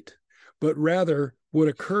write, but rather what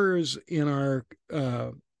occurs in our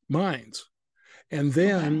minds.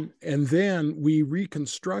 okay. And then we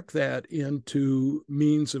reconstruct that into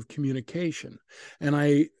means of communication. And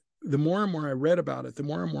the more and more I read about it, the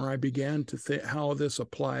more and more I began to think how this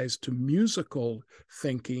applies to musical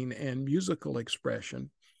thinking and musical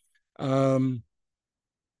expression. Um,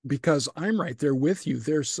 because I'm right there with you.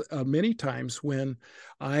 There's many times when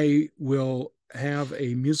I will have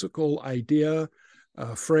a musical idea,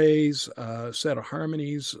 a phrase, a set of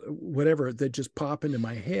harmonies, whatever, that just pop into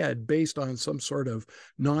my head based on some sort of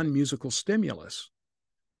non-musical stimulus.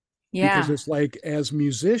 Because Yeah. it's like, as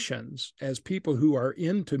musicians, as people who are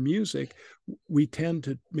into music, we tend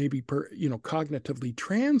to maybe cognitively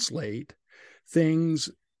translate things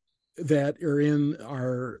that are in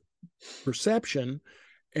our perception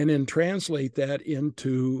and then translate that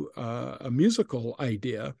into a musical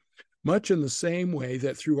idea, much in the same way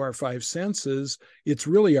that through our five senses, it's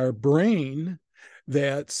really our brain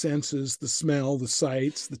that senses the smell, the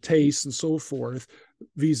sights, the taste, and so forth,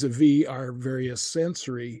 vis-a-vis our various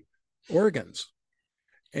sensory organs.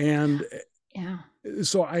 And Yeah.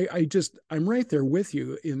 so I'm right there with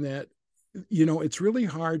you in that, it's really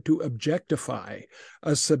hard to objectify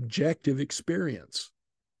a subjective experience.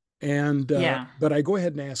 And Yeah. but I go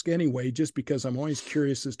ahead and ask anyway, just because I'm always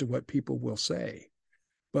curious as to what people will say.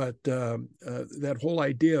 But that whole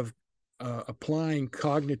idea of applying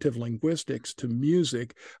cognitive linguistics to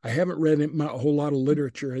music, I haven't read a whole lot of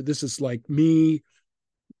literature. This is like me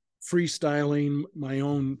freestyling my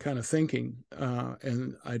own kind of thinking,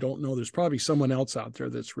 and I don't know. There's probably someone else out there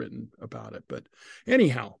that's written about it. But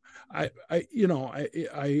anyhow, I'm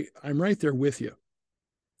right there with you.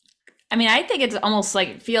 I mean, I think it's almost like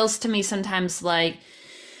it feels to me sometimes like,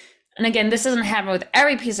 and again, this doesn't happen with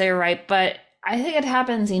every piece I write, but I think it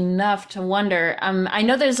happens enough to wonder. I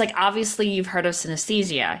know there's like obviously you've heard of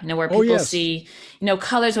synesthesia, where Oh people yes. see,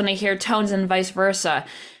 colors when they hear tones and vice versa.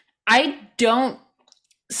 I don't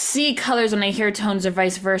see colors when I hear tones or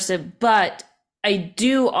vice versa, but I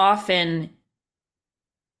do often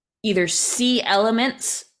either see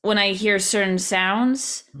elements when I hear certain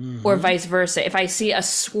sounds or Mm-hmm. vice versa. If I see a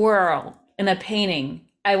swirl in a painting,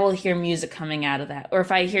 I will hear music coming out of that. Or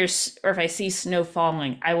if I see snow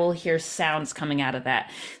falling, I will hear sounds coming out of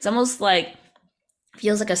that. It's almost like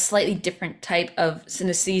feels like a slightly different type of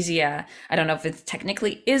synesthesia. I don't know if it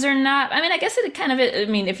technically is or not. I mean, I guess it kind of, I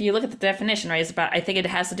mean, if you look at the definition, right, it's about, I think it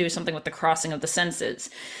has to do with something with the crossing of the senses.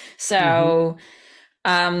 Mm-hmm. So,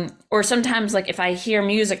 or sometimes like if I hear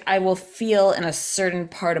music, I will feel in a certain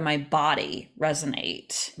part of my body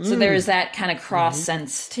resonate. So there is Mm. that kind of cross Mm-hmm.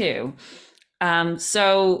 sense too.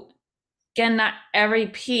 So again, not every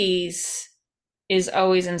piece is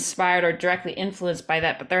always inspired or directly influenced by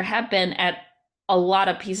that, but there have been at a lot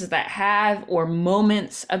of pieces that have, or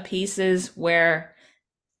moments of pieces where,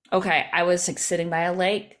 okay, I was like sitting by a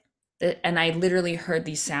lake and I literally heard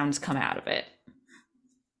these sounds come out of it.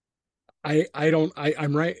 I don't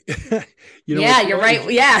I'm right. You know, Yeah, it's you're funny.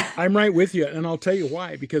 right. Yeah. I'm right with you, and I'll tell you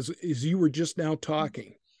why. Because as you were just now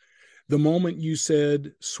talking, the moment you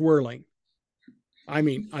said swirling, I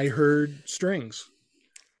mean, I heard strings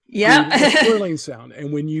Yep. creating a swirling sound.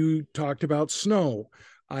 And when you talked about snow,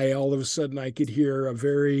 I all of a sudden I could hear a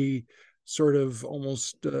very sort of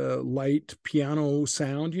almost light piano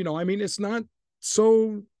sound. You know, I mean, it's not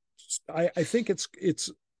so. I think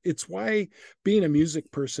it's why being a music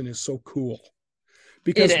person is so cool, It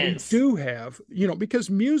because we is. do have, you know, because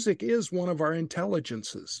music is one of our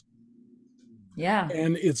intelligences, Yeah.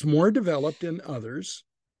 and it's more developed in others,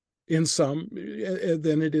 in some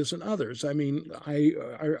than it is in others. I mean,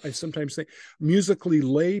 I sometimes think musically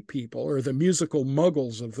lay people, or the musical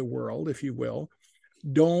muggles of the world, if you will,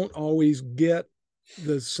 don't always get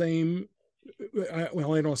the same.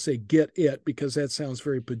 Well, I don't say get it because that sounds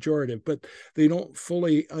very pejorative, but they don't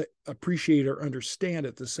fully appreciate or understand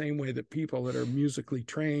it the same way that people that are musically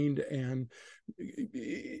trained and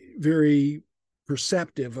very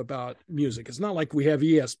perceptive about music. It's not like we have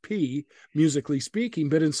ESP, musically speaking,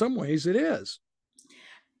 but in some ways it is.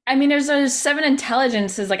 I mean, there's those seven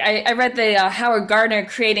intelligences. Like I read the Howard Gardner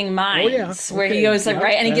Creating Oh yeah, Minds, where he okay, goes like yep,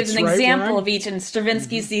 right, and he gives that's an right where example I'm. of each, and Mm-hmm,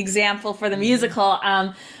 Stravinsky's the example for the mm-hmm. musical.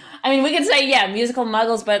 I mean, we could say yeah, musical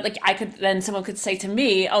muggles, but like I could then someone could say to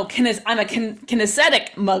me, oh, I'm a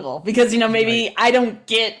kinesthetic muggle because Right, maybe I don't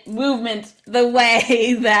get movement the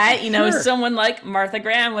way that sure. someone like Martha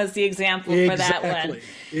Graham was the example for that one.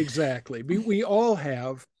 Exactly. We all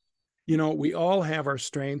have, you know, we all have our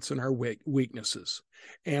strengths and our weaknesses,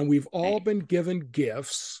 and we've all Right. been given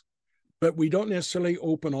gifts, but we don't necessarily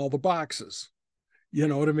open all the boxes. You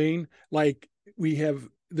know what I mean? Like we have,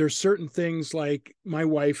 there's certain things like my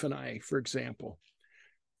wife and I, for example.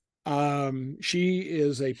 She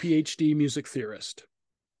is a PhD music theorist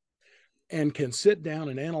and can sit down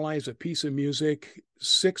and analyze a piece of music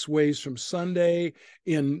 6 ways from Sunday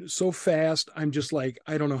in so fast. I'm just like,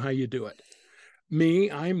 I don't know how you do it.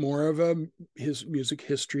 Me, I'm more of a his music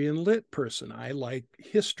history and lit person. I like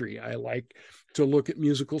history. I like to look at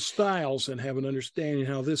musical styles and have an understanding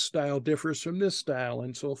how this style differs from this style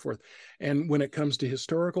and so forth. And when it comes to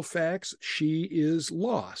historical facts, she is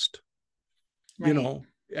lost. You Right. know,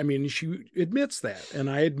 I mean, she admits that, and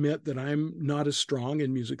I admit that I'm not as strong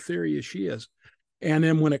in music theory as she is. And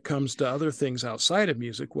then when it comes to other things outside of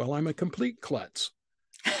music, well, I'm a complete klutz.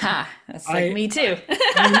 Ha, that's like I me too.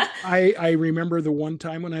 I remember the one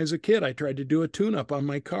time when I was a kid, I tried to do a tune up on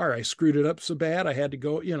my car. I screwed it up so bad I had to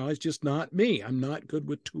go, you know, it's just not me. I'm not good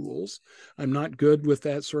with tools. I'm not good with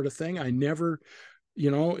that sort of thing. I never,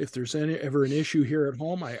 you know, if there's ever an issue here at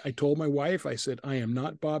home, I told my wife, I said, I am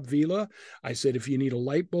not Bob Vila. I said, if you need a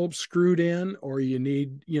light bulb screwed in or you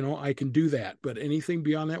need, you know, I can do that. But anything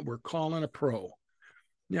beyond that, we're calling a pro.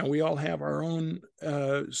 Now, we all have our own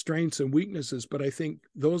strengths and weaknesses, but I think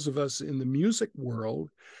those of us in the music world,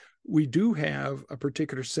 we do have a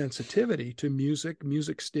particular sensitivity to music,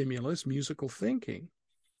 music stimulus, musical thinking.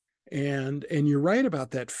 And you're right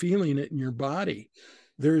about that, feeling it in your body.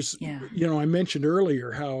 There's, Yeah. you know, I mentioned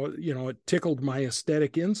earlier how, you know, it tickled my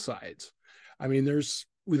aesthetic insides. I mean,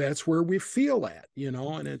 that's where we feel that, you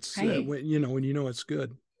know, and it's Right. when, when you know it's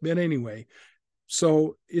good. But anyway,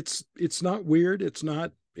 so it's not weird.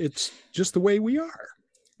 It's just the way we are.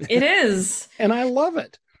 It is. And I love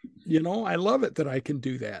it. You know, I love it that I can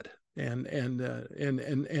do that. And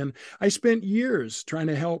I spent years trying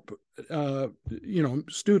to help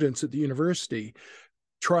students at the university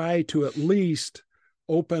try to at least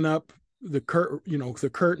open up the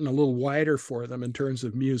curtain a little wider for them in terms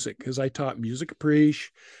of music, because I taught music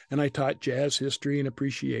appreciation and I taught jazz history and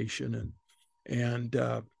appreciation, and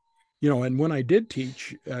And when I did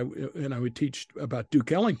teach, and I would teach about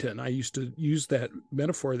Duke Ellington, I used to use that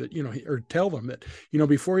metaphor that, or tell them that,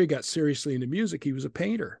 before he got seriously into music, he was a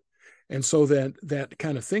painter. And so that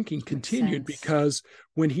kind of thinking Makes continued sense. because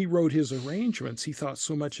when he wrote his arrangements, he thought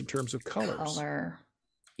so much in terms of colors. Color.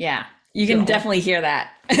 Yeah, you You can know, definitely hear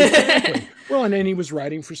exactly. that. Well, and then he was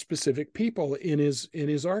writing for specific people in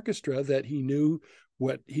his orchestra that he knew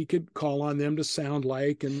what he could call on them to sound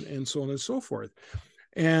like, and so on and so forth.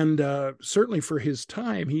 And certainly for his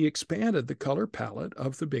time, he expanded the color palette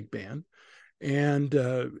of the big band and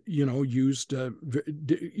used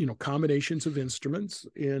combinations of instruments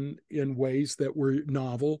in ways that were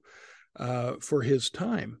novel for his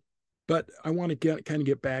time. But I want to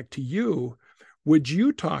get back to you. Would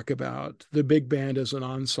you talk about the big band as an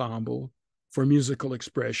ensemble for musical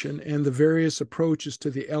expression and the various approaches to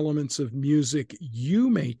the elements of music you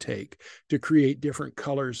may take to create different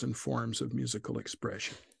colors and forms of musical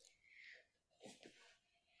expression?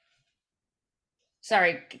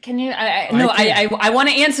 Sorry, can you? I No, can. I want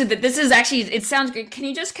to answer that. This is actually, it sounds good. Can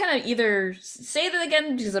you just kind of either say that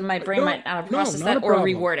again because my brain No, might not have no, processed not a that, or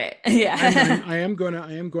problem. reword it? I'm Yeah. I am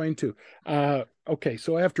going to. Okay,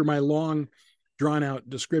 so after my long, drawn out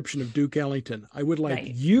description of Duke Ellington, I would like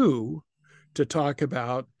Right. you to talk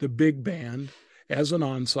about the big band as an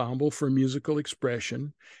ensemble for musical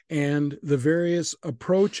expression and the various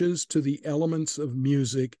approaches to the elements of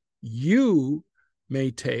music you may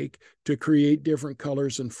take to create different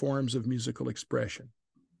colors and forms of musical expression.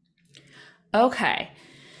 Okay.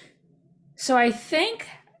 So I think,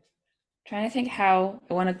 trying to think how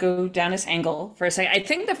I want to go down this angle for a second. I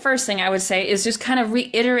think the first thing I would say is just kind of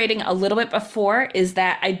reiterating a little bit before is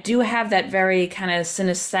that I do have that very kind of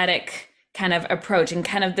synesthetic kind of approach and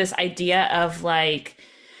kind of this idea of like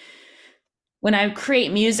when I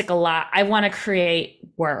create music a lot, I want to create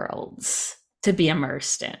worlds to be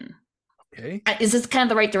immersed in. Okay. Is this kind of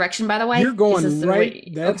the right direction, by the You're way? Is this going the right. right?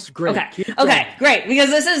 Okay, That's okay, great. Keep okay, going. great. Because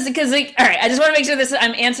this is because like, all right. I just want to make sure this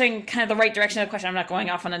I'm answering kind of the right direction of the question. I'm not going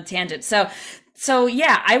off on a tangent. So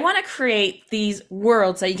yeah, I want to create these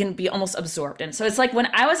worlds that you can be almost absorbed in. So it's like when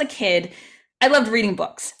I was a kid, I loved reading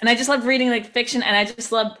books, and I just loved reading like fiction, and I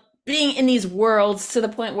just loved being in these worlds to the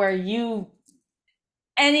point where you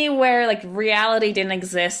anywhere like reality didn't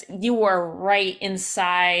exist, you were right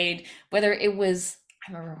inside. Whether it was,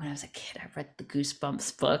 I remember when I was a kid, I read the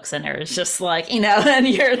Goosebumps books, and it was just like, and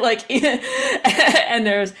you're like, and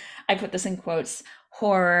there's, I put this in quotes,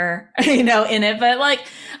 horror, in it, but like,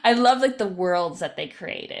 I love like the worlds that they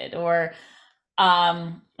created, or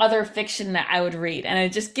other fiction that I would read, and I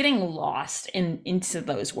just getting lost into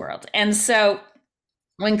those worlds. And so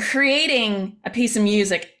when creating a piece of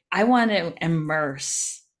music, I want to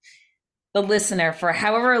immerse the listener for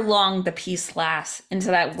however long the piece lasts into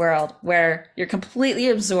that world where you're completely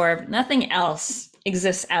absorbed. Nothing else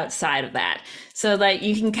exists outside of that. So that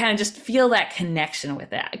you can kind of just feel that connection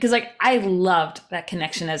with that. Because like I loved that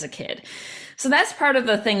connection as a kid. So that's part of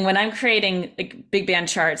the thing when I'm creating like big band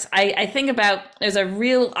charts. I think about there's a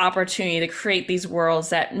real opportunity to create these worlds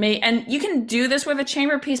that may, and you can do this with a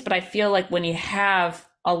chamber piece, but I feel like when you have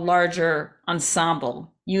a larger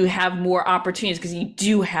ensemble, you have more opportunities because you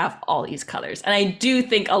do have all these colors. And I do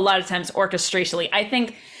think a lot of times orchestrationally, I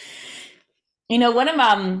think, one of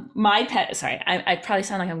my pet, sorry, I probably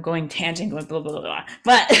sound like I'm going tangent, going blah, blah, blah, blah.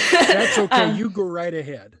 But That's okay. You go right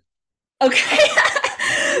ahead. okay.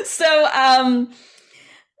 So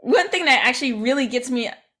one thing that actually really gets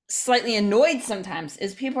me slightly annoyed sometimes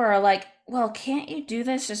is people are like, well, can't you do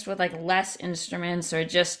this just with like less instruments or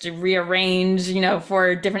just to rearrange,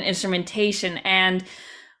 for different instrumentation? And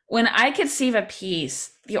when I conceive a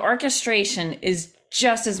piece, the orchestration is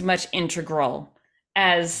just as much integral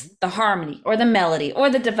as the harmony or the melody or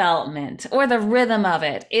the development or the rhythm of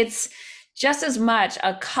it. It's just as much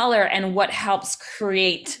a color and what helps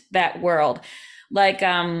create that world. Like,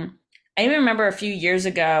 I even remember a few years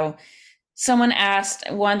ago, someone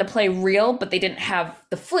wanted to play reel, but they didn't have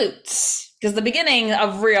the flutes. Because the beginning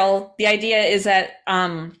of reel, the idea is that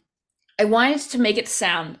I wanted to make it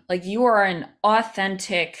sound like you are an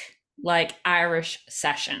authentic, like Irish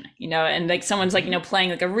session, and like someone's like, playing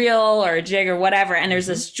like a reel or a jig or whatever, and there's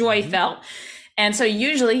this joy felt. And so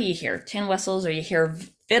usually you hear tin whistles or you hear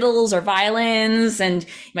fiddles or violins, and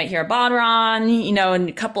you might hear a bodhran, and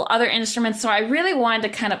a couple other instruments. So I really wanted to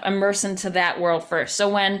kind of immerse into that world first. So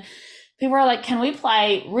when people are like, can we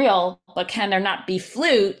play reel, but can there not be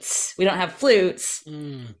flutes? We don't have flutes.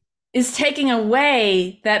 Is taking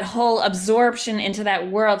away that whole absorption into that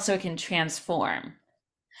world so it can transform.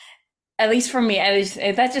 At least for me,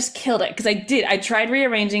 that just killed it. Because I tried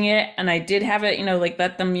rearranging it and I did have it, like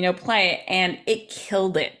let them, play it, and it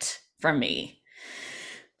killed it for me.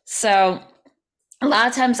 So a lot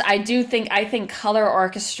of times I think color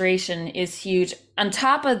orchestration is huge. On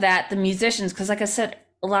top of that, the musicians, because like I said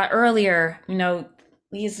a lot earlier, a lot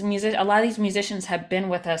of these musicians have been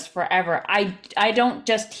with us forever. I don't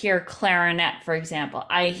just hear clarinet, for example.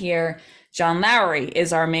 I hear John Lowry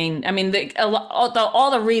is our main. I mean,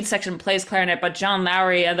 all the reed section plays clarinet, but John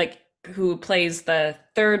Lowry, like who plays the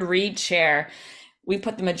third reed chair, we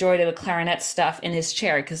put the majority of the clarinet stuff in his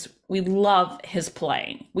chair because we love his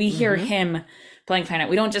playing. We hear Mm-hmm. him playing clarinet.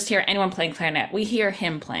 We don't just hear anyone playing clarinet. We hear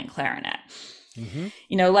him playing clarinet.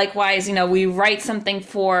 Mm-hmm. Likewise, we write something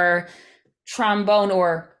for trombone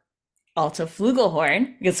or alto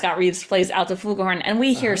flugelhorn because Scott Reeves plays alto flugelhorn, and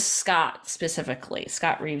we hear Scott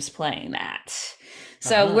Reeves playing that.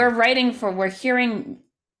 So we're hearing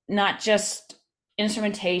not just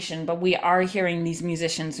instrumentation, but we are hearing these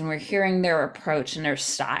musicians and we're hearing their approach and their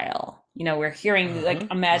style. We're hearing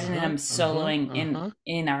like imagining them soloing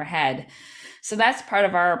in our head. So that's part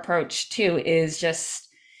of our approach too, is just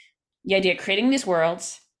the idea of creating these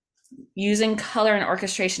worlds, using color and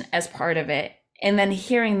orchestration as part of it, and then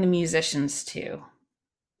hearing the musicians too,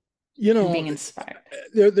 and being inspired.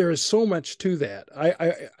 There is so much to that.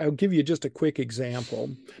 I'll give you just a quick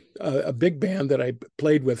example. A big band that I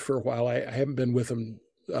played with for a while, I haven't been with them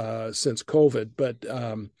since COVID, but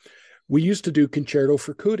we used to do Concerto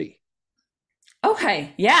for Cootie.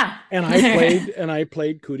 Okay, yeah. And I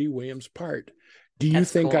played Cootie Williams' part. Do you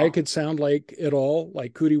That's think cool. I could sound like at all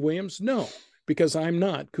like Cootie Williams? No, because I'm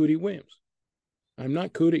not Cootie Williams. I'm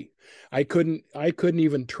not Cootie. I couldn't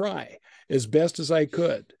even try as best as I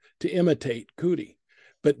could to imitate Cootie.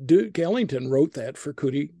 But Duke Ellington wrote that for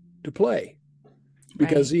Cootie to play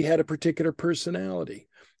because he had a particular personality.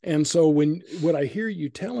 And so what I hear you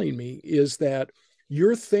telling me is that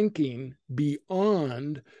you're thinking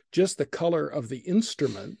beyond just the color of the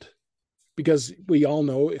instrument, because we all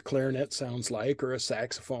know a clarinet sounds like, or a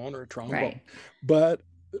saxophone or a trombone. Right. But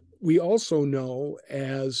we also know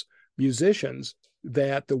as musicians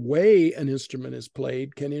that the way an instrument is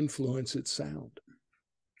played can influence its sound.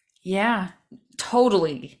 Yeah,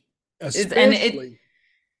 totally. Especially,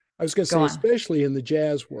 I was going to Go say, on. especially in the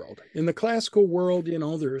jazz world. In the classical world, there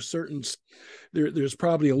are there's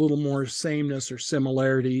probably a little more sameness or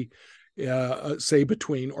similarity, say,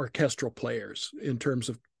 between orchestral players in terms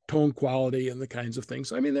of tone quality and the kinds of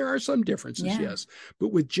things. I mean, there are some differences, yes,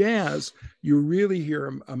 but with jazz, you really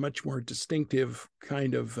hear a much more distinctive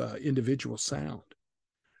kind of individual sound.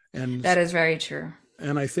 And that is very true.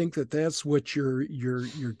 And I think that that's what you're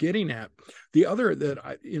getting at. The other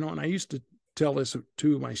that and I used to tell this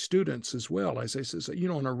to my students as well, as I says,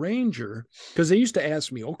 an arranger, because they used to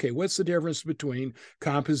ask me, okay, what's the difference between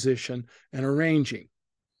composition and arranging?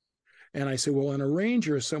 And I say, well, an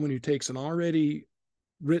arranger is someone who takes an already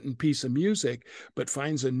written piece of music, but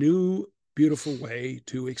finds a new, beautiful way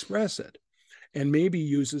to express it, and maybe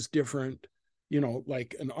uses different,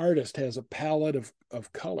 like an artist has a palette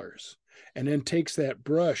of colors, and then takes that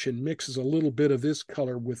brush and mixes a little bit of this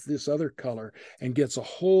color with this other color and gets a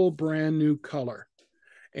whole brand new color.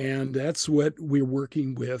 And that's what we're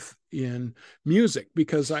working with in music,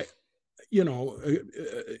 because I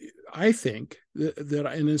think that,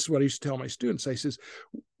 and this is what I used to tell my students, I says,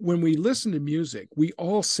 when we listen to music, we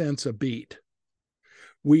all sense a beat.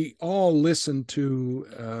 We all listen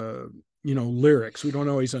to, lyrics. We don't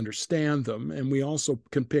always understand them. And we also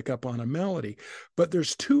can pick up on a melody. But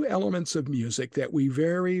there's two elements of music that we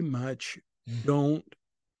very much don't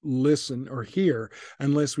listen or hear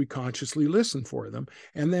unless we consciously listen for them.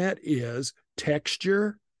 And that is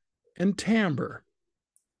texture and timbre.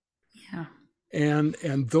 Yeah.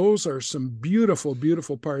 And those are some beautiful,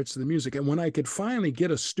 beautiful parts of the music. And when I could finally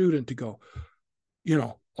get a student to go,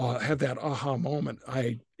 have that aha moment,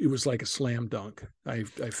 it was like a slam dunk. I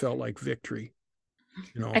felt like victory.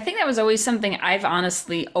 I think that was always something I've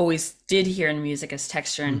honestly always did hear in music as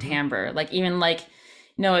texture and timbre. Like even like,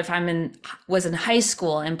 if was in high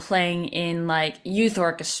school and playing in like youth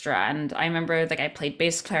orchestra, and I remember like I played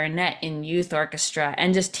bass clarinet in youth orchestra,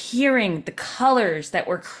 and just hearing the colors that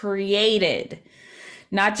were created,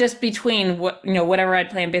 not just between whatever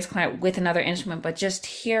I'd play in bass clarinet with another instrument, but just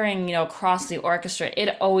hearing across the orchestra,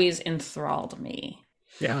 it always enthralled me.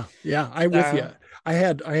 Yeah, I'm with you. I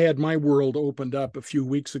had my world opened up a few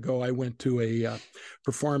weeks ago. I went to a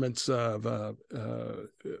performance of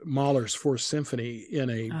Mahler's Fourth Symphony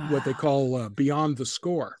in what they call Beyond the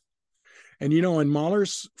Score. And in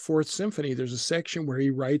Mahler's Fourth Symphony, there's a section where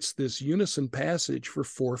he writes this unison passage for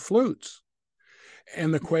 4 flutes.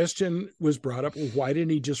 And the question was brought up, well, why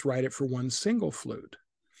didn't he just write it for one single flute?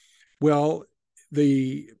 Well,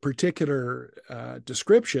 the particular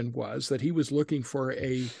description was that he was looking for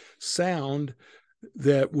a sound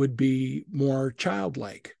that would be more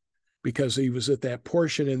childlike, because he was at that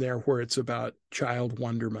portion in there where it's about child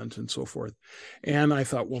wonderment and so forth. And I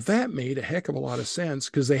thought, well, that made a heck of a lot of sense,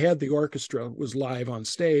 because they had the orchestra was live on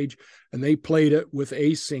stage, and they played it with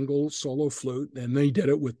a single solo flute, and they did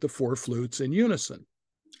it with the four flutes in unison.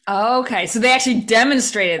 Okay, so they actually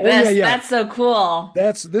demonstrated Oh this. yeah, yeah. That's so cool.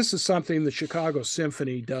 This is something the Chicago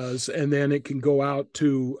Symphony does, and then it can go out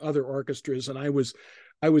to other orchestras. And I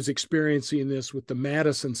was experiencing this with the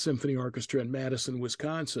Madison Symphony Orchestra in Madison,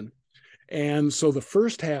 Wisconsin. And so the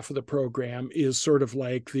first half of the program is sort of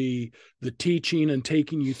like the teaching and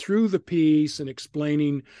taking you through the piece and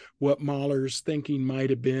explaining what Mahler's thinking might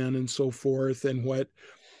have been and so forth, and what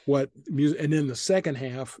music. And then the second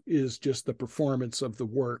half is just the performance of the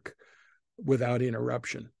work without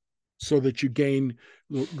interruption, so that you gain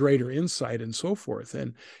greater insight and so forth.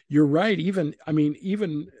 And you're right. Even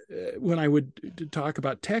when I would talk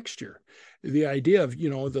about texture, the idea of,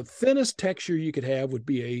 the thinnest texture you could have would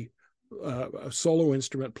be a solo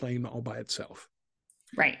instrument playing all by itself.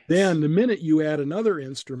 Right. Then the minute you add another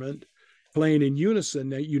instrument playing in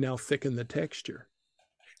unison, you now thicken the texture.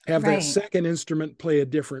 Have that second instrument play a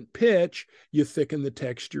different pitch, you thicken the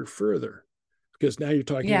texture further, because now you're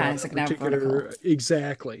talking about a particular,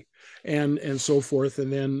 exactly, and so forth,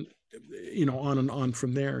 and then on and on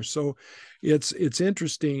from there. So it's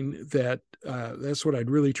interesting that that's what I'd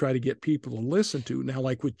really try to get people to listen to. Now,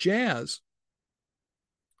 like with jazz,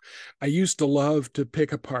 I used to love to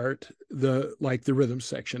pick apart the rhythm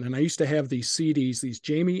section, and I used to have these CDs, these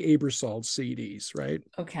Jamie Aebersold CDs, right?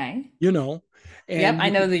 Okay. And yep, I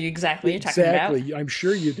know exactly what you're talking about. Exactly, I'm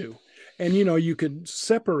sure you do. And you could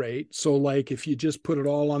separate. So like if you just put it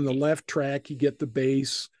all on the left track, you get the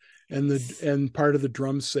bass and part of the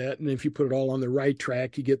drum set, and if you put it all on the right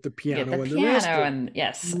track, you get the piano and the rest of it. And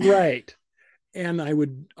yes. Right. And I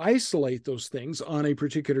would isolate those things on a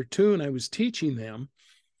particular tune I was teaching them,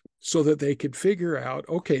 so that they could figure out,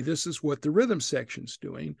 okay, this is what the rhythm section's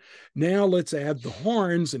doing. Now let's add the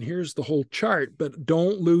horns, and here's the whole chart, but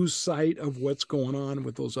don't lose sight of what's going on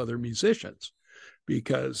with those other musicians,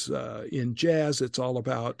 because in jazz, it's all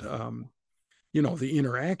about, the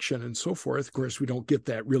interaction and so forth. Of course, we don't get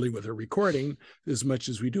that really with a recording as much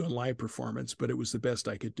as we do in live performance, but it was the best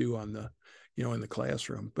I could do on the, in the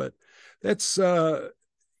classroom. But that's,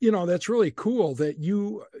 that's really cool that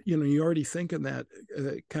you already think in that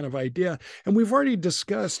kind of idea. And we've already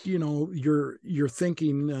discussed, your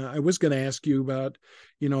thinking. I was going to ask you about,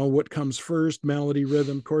 what comes first, melody,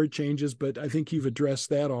 rhythm, chord changes, but I think you've addressed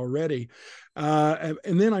that already. And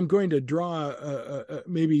then I'm going to draw,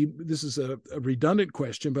 maybe this is a redundant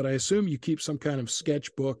question, but I assume you keep some kind of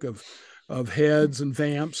sketchbook of heads and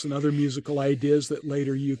vamps and other musical ideas that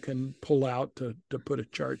later you can pull out to put a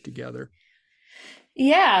chart together.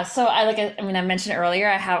 Yeah, so I mentioned earlier,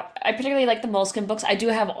 I particularly like the Moleskine books. I do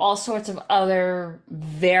have all sorts of other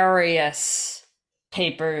various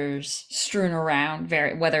papers strewn around,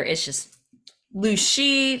 whether it's just loose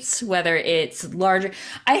sheets, whether it's larger.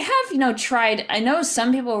 I have, tried, I know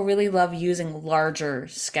some people really love using larger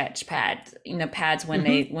sketch pads, pads when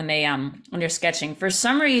when they're sketching. For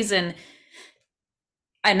some reason,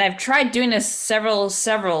 and I've tried doing this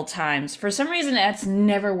several times. For some reason, that's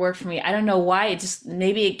never worked for me. I don't know why.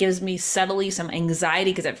 Maybe it gives me subtly some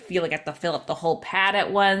anxiety, because I feel like I have to fill up the whole pad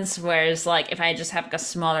at once. Whereas like if I just have like a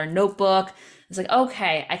smaller notebook, it's like,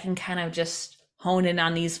 okay, I can kind of just hone in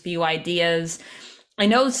on these few ideas. I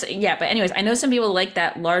know, but anyways, I know some people like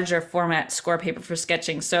that larger format score paper for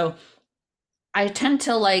sketching. So I tend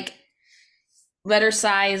to like letter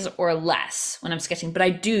size or less when I'm sketching, but I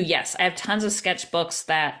have tons of sketchbooks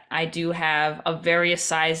that I do have of various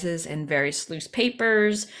sizes and various loose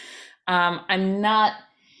papers. I'm not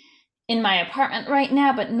in my apartment right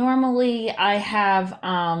now, but normally I have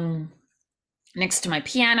next to my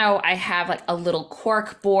piano, I have like a little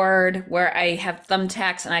cork board where I have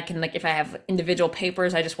thumbtacks, and I can, like, if I have individual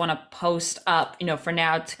papers I just want to post up, for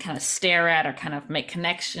now to kind of stare at or kind of make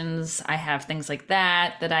connections. I have things like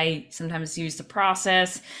that I sometimes use to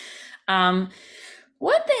process. One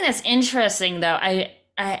thing that's interesting though, I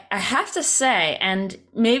have to say, and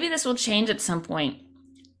maybe this will change at some point,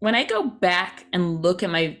 when I go back and look at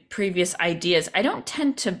my previous ideas, I don't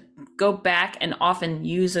tend to go back and often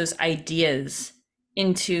use those ideas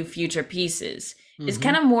into future pieces. Mm-hmm. It's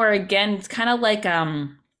kind of more, again, it's kind of like,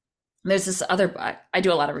 there's this other, I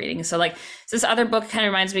do a lot of reading. So like this other book kind of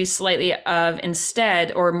reminds me slightly of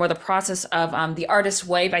Instead, or more the process of The Artist's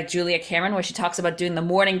Way by Julia Cameron, where she talks about doing the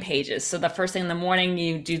morning pages. So the first thing in the morning,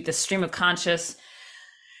 you do the stream of consciousness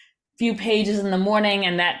few pages in the morning,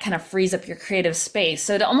 and that kind of frees up your creative space.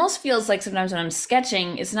 So it almost feels like sometimes when I'm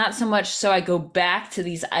sketching, it's not so much so I go back to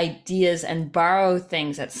these ideas and borrow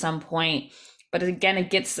things at some point, but again, it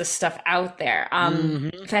gets the stuff out there. Hmm.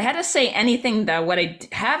 If I had to say anything though, what I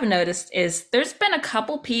have noticed is there's been a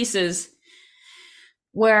couple pieces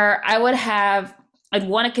where I'd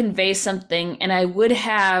want to convey something, and I would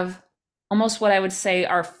have almost what I would say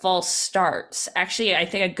are false starts. Actually, I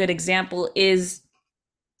think a good example is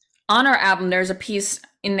on our album, there's a piece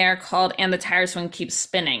in there called "And the Tire Swing Keeps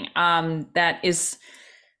Spinning." That is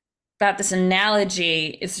about this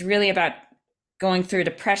analogy. It's really about going through a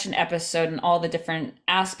depression episode and all the different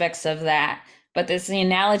aspects of that. But there's the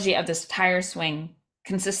analogy of this tire swing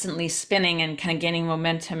consistently spinning and kind of gaining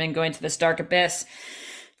momentum and going to this dark abyss.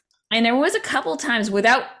 And there was a couple times,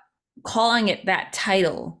 without calling it that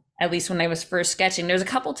title, at least when I was first sketching, there's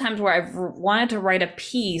a couple times where I've wanted to write a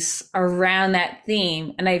piece around that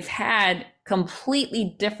theme, and I've had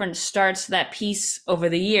completely different starts to that piece over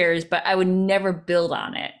the years, but I would never build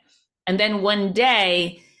on it. And then one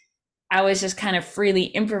day I was just kind of freely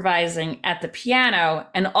improvising at the piano,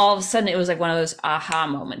 and all of a sudden it was like one of those aha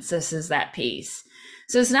moments. This is that piece.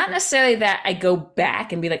 So it's not necessarily that I go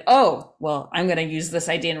back and be like, oh, well, I'm going to use this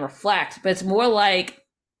idea and reflect, but it's more like,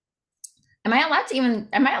 am I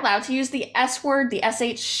allowed to use the S word, the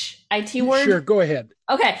SHIT Sure, word? go ahead.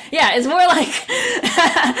 Okay. Yeah. It's more like,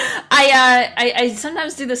 I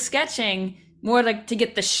sometimes do the sketching more like to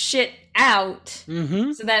get the shit out,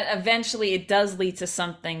 Hmm. so that eventually it does lead to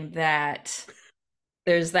something that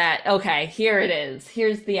there's that, okay, here it is.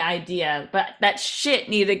 Here's the idea. But that shit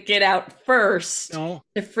need to get out first No,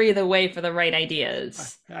 to free the way for the right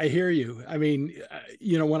ideas. I hear you. I mean,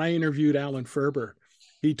 when I interviewed Alan Ferber,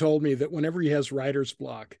 he told me that whenever he has writer's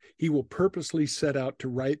block, he will purposely set out to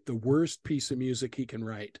write the worst piece of music he can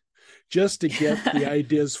write just to get the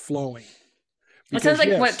ideas flowing. It sounds Because,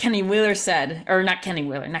 like what yes, Kenny Wheeler said, or not Kenny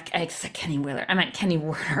Wheeler, not I said Kenny Wheeler. I meant Kenny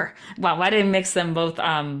Werner. Wow, why did I mix them both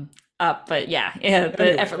up? But yeah, the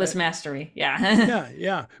anyway, effortless mastery. Yeah. yeah,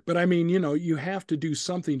 yeah. But I mean, you have to do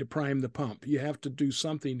something to prime the pump. You have to do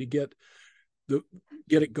something to the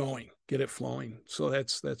get it going, get it flowing. So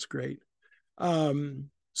that's great.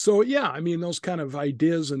 So yeah, I mean, those kind of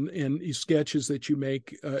ideas and sketches that you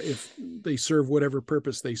make, if they serve whatever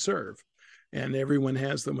purpose they serve, and everyone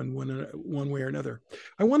has them in one way or another.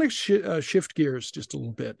 I want to shift gears just a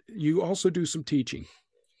little bit. You also do some teaching,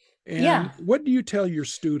 and Yeah. what do you tell your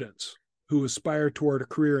students who aspire toward a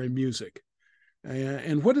career in music?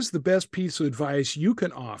 And what is the best piece of advice you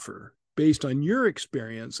can offer based on your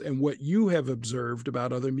experience and what you have observed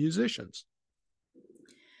about other musicians?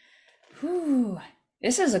 Whew.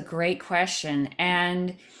 This is a great question.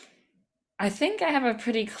 And I think I have a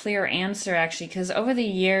pretty clear answer actually, because over the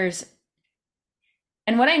years,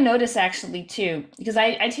 and what I notice actually too, because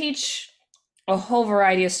I teach a whole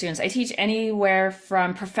variety of students. I teach anywhere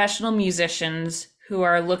from professional musicians who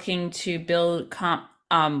are looking to build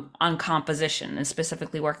on composition and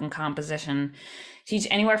specifically work in composition. Teach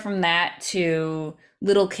anywhere from that to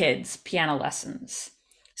little kids piano lessons.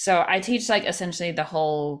 So I teach like essentially the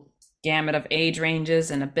whole gamut of age ranges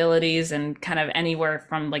and abilities, and kind of anywhere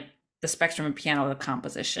from like the spectrum of piano to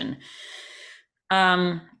composition.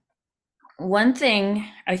 Um, One thing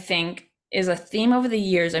I think is a theme over the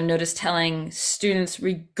years I've noticed telling students,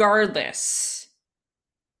 regardless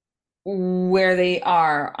where they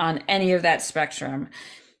are on any of that spectrum,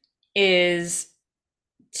 is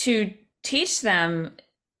to teach them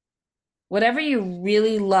whatever you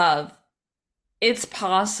really love, it's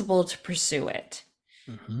possible to pursue it.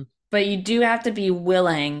 Mm-hmm. But you do have to be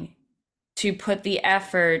willing to put the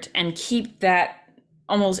effort and keep that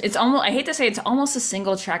I hate to say it's almost a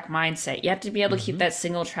single track mindset. You have to be able to keep Mm-hmm. that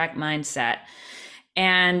single track mindset.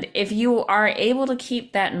 And if you are able to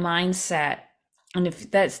keep that mindset, and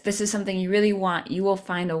if this is something you really want, you will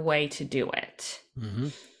find a way to do it. Mm-hmm.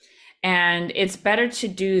 And it's better to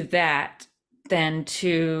do that than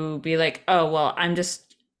to be like, oh, well,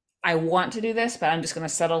 I want to do this, but I'm just going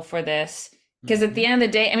to settle for this. Because at Mm-hmm. the end of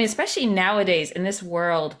the day, I mean, especially nowadays in this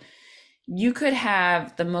world, you could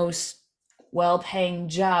have the most well-paying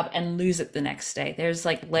job and lose it the next day. There's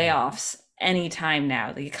like layoffs anytime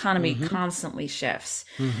now. The economy Mm-hmm. constantly shifts.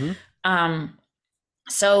 Mm-hmm. Um,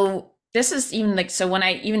 so this is even like, so when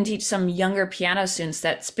I even teach some younger piano students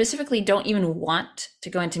that specifically don't even want to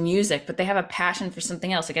go into music, but they have a passion for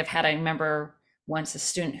something else. Like I remember once a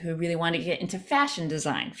student who really wanted to get into fashion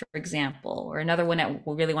design, for example, or another one that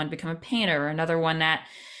really wanted to become a painter, or another one that,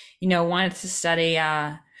 wanted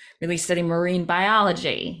to really study marine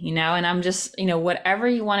biology, and I'm just, whatever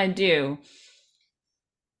you want to do,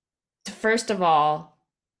 first of all,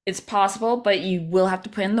 it's possible, but you will have to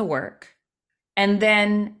put in the work. And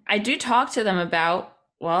then I do talk to them about,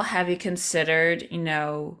 well, have you considered,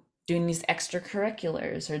 doing these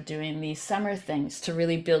extracurriculars or doing these summer things to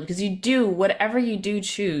really build? Because you do, whatever you do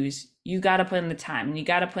choose, you got to put in the time and you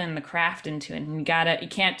got to put in the craft into it. And you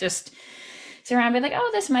can't just sit around and be like, oh,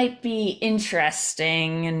 this might be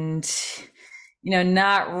interesting and,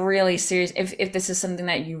 not really serious if this is something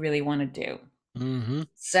that you really want to do. Mm-hmm.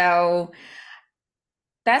 So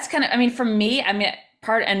that's kind of, I mean, for me, I mean,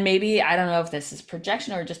 and maybe I don't know if this is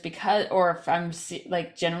projection or just because, or if I'm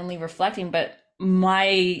like genuinely reflecting, but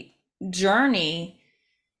my journey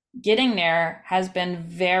getting there has been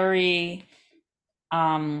very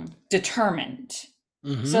determined.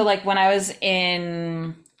 Mm-hmm. So, like when I was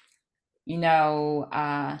in, you know,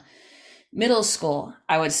 uh, middle school,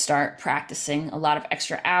 I would start practicing a lot of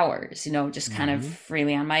extra hours, just kind of Mm-hmm.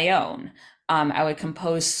 freely on my own. I would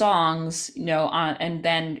compose songs, and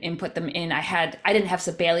then input them in. I didn't have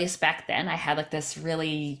Sibelius back then. I had like this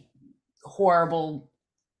really horrible,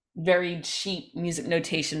 very cheap music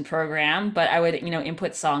notation program, but I would,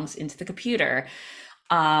 input songs into the computer.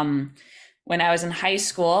 Um, when I was in high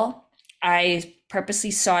school, I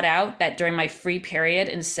purposely sought out that during my free period,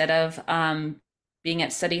 instead of being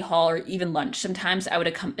at study hall or even lunch, sometimes I would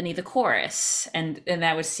accompany the chorus, and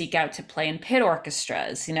I would seek out to play in pit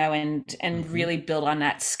orchestras, and Mm-hmm. really build on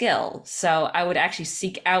that skill. So I would actually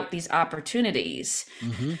seek out these opportunities.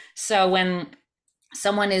 Mm-hmm. So when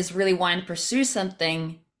someone is really wanting to pursue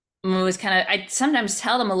something, it was kind of, I sometimes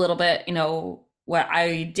tell them a little bit, what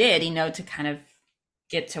I did, to kind of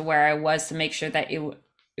get to where I was, to make sure that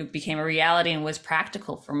it became a reality and was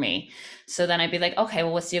practical for me. So then I'd be like, okay,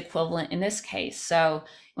 well, what's the equivalent in this case? So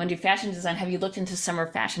you want to do fashion design? Have you looked into summer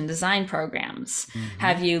fashion design programs? Mm-hmm.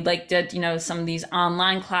 Have you like did, some of these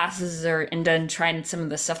online classes and done tried some of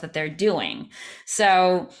the stuff that they're doing?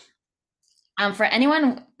 So for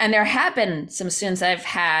anyone, and there have been some students I've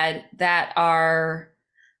had that are,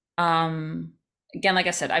 again, like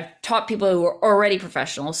I said, I've taught people who are already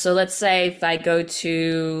professionals. So let's say if I go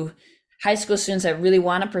to high school students that really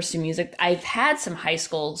want to pursue music, I've had some high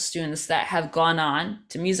school students that have gone on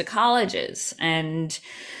to music colleges and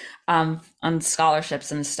on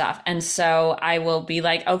scholarships and stuff. And so I will be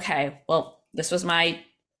like, okay, well, this was my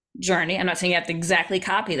journey. I'm not saying you have to exactly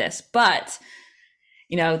copy this, but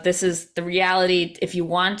this is the reality. If you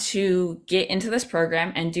want to get into this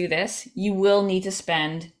program and do this, you will need to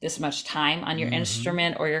spend this much time on your Mm-hmm.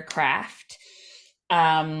 instrument or your craft.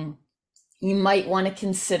 You might want to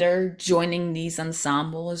consider joining these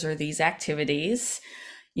ensembles or these activities.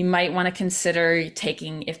 You might want to consider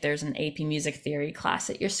taking, if there's an AP music theory class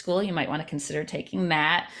at your school, you might want to consider taking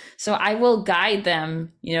that. So I will guide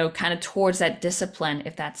them, kind of towards that discipline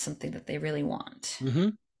if that's something that they really want. Mm-hmm.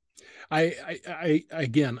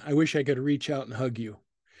 Again, I wish I could reach out and hug you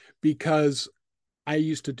because I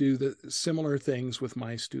used to do the similar things with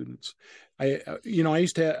my students. I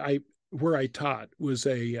used to, where I taught was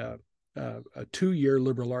a 2-year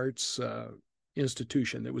liberal arts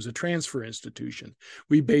institution. That was a transfer institution.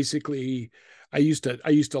 We basically, I used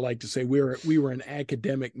to like to say we were an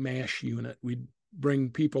academic mash unit. We'd bring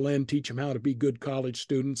people in, teach them how to be good college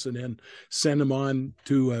students, and then send them on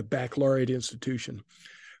to a baccalaureate institution.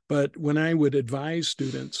 But when I would advise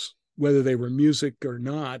students, whether they were music or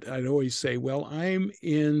not, I'd always say, well, I'm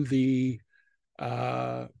in the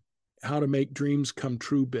uh, how to make dreams come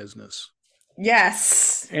true business.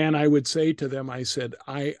 Yes. And I would say to them, I said,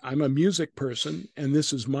 I'm a music person, and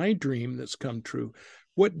this is my dream that's come true.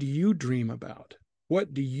 What do you dream about?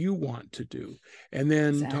 What do you want to do? And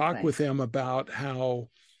then talk Exactly. with them about how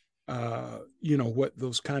what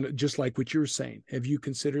those kind of, just like what you're saying, have you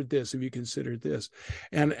considered this, have you considered this?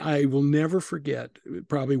 And I will never forget,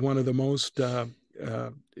 probably one of the most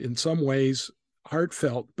in some ways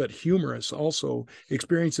heartfelt but humorous also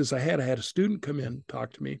experiences I had a student come in,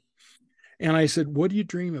 talk to me, and I said, what do you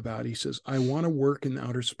dream about? He says, I want to work in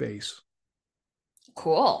outer space.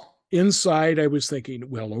 Cool. Inside I was thinking,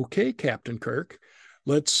 well, okay, Captain Kirk,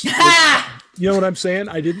 let's you know what I'm saying?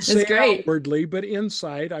 I didn't say It's it great. outwardly, but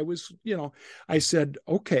inside I was, I said,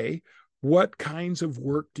 okay, what kinds of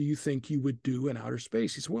work do you think you would do in outer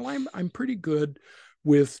space? He said, well, I'm pretty good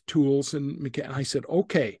with tools and mechanics. I said,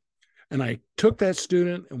 okay. And I took that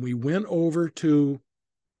student and we went over to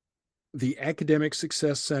the Academic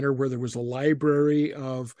Success Center, where there was a library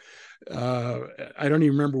of, I don't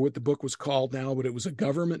even remember what the book was called now, but it was a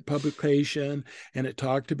government publication, and it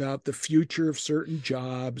talked about the future of certain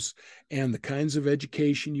jobs and the kinds of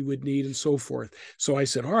education you would need and so forth. So I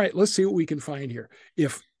said, all right, let's see what we can find here.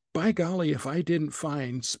 By golly, if I didn't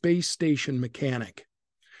find space station mechanic.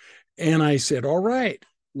 And I said, all right.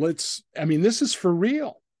 I mean, this is for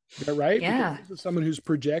real, right? Because Yeah, this is someone who's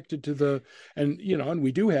projected to and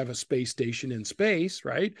we do have a space station in space,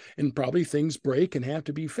 right? And probably things break and have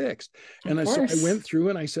to be fixed. of So I course. went through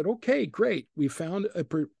and I said, okay, great. We found a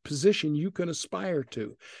position you can aspire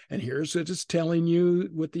to. And here's it is telling you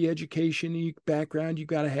what the education background you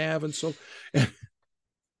got to have. And so,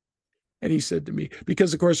 and he said to me,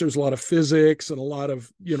 because of course there's a lot of physics and a lot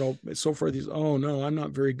of, so forth. He's, oh no, I'm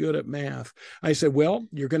not very good at math. I said, well,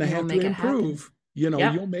 you're going to You'll have to make it happen. improve.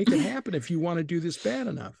 Yep. You'll make it happen if you want to do this bad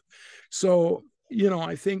enough. So,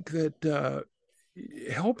 I think that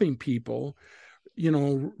helping people,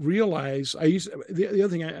 realize the other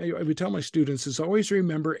thing I would tell my students is always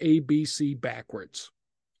remember ABC backwards.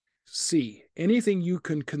 C, anything you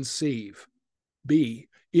can conceive. B,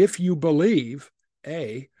 if you believe.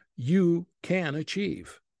 A, you can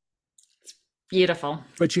achieve. Beautiful.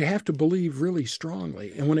 But you have to believe really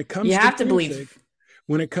strongly. And when it You comes to have to believe. music,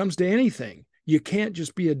 when it comes to anything, you can't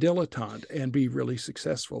just be a dilettante and be really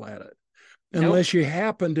successful at it. Nope. Unless you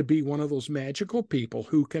happen to be one of those magical people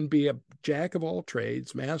who can be a jack of all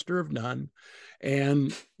trades, master of none,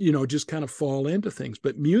 and, just kind of fall into things.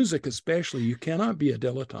 But music, especially, you cannot be a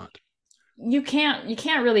dilettante. You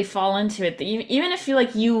can't really fall into it. Even if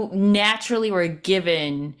you naturally were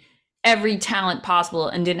given every talent possible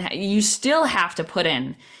and didn't you still have to put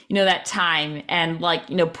in that time and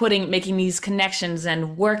making these connections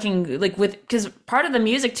and working because part of the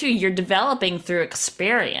music too, you're developing through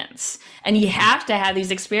experience, and you have to have these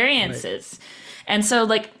Right. experiences. And so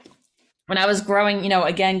when I was growing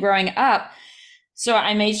up, so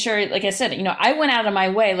I made sure, like I said, I went out of my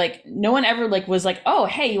way. No one ever was like, oh,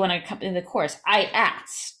 hey, you want to accompany the course? I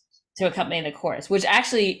asked to accompany the course, which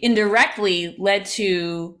actually indirectly led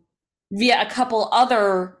to, via a couple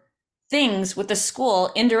other things with the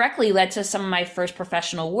school, indirectly led to some of my first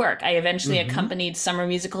professional work. I eventually Mm-hmm. accompanied summer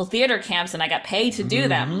musical theater camps, and I got paid to do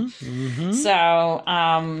them. Mm-hmm. Mm-hmm. So,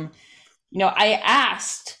 I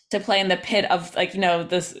asked to play in the pit of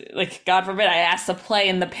this, God forbid, I asked to play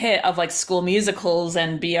in the pit of school musicals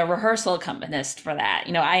and be a rehearsal accompanist for that.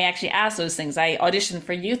 I actually asked those things. I auditioned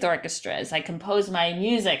for youth orchestras. I composed my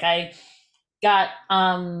music. I got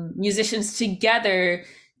musicians together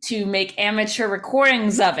to make amateur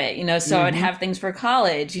recordings of it, so I'd Mm-hmm. have things for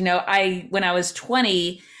college. When I was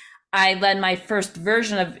 20, I led my first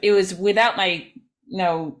version of it was without my,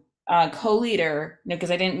 co-leader, because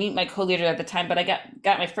I didn't meet my co-leader at the time, but I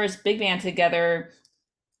got my first big band together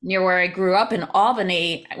near where I grew up in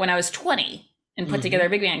Albany when I was 20 and put together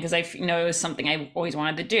Mm-hmm. a big band because it was something I always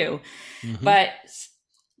wanted to do. Mm-hmm. But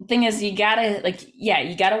the thing is, you gotta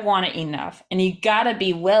you gotta want it enough, and you gotta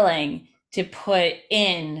be willing to put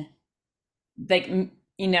in like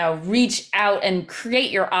reach out and create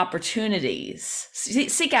your opportunities,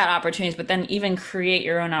 seek out opportunities, but then even create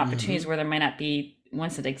your own Mm-hmm. opportunities where there might not be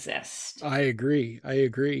ones that exist. I agree. I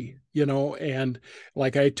agree. And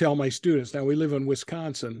like I tell my students, now we live in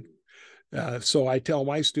Wisconsin. So I tell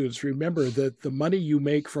my students, remember that the money you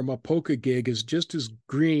make from a polka gig is just as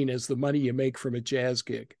green as the money you make from a jazz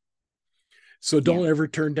gig. So Yeah. don't ever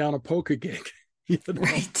turn down a polka gig, you know,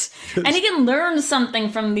 Right. And you because, can learn something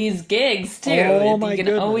from these gigs oh too. You my can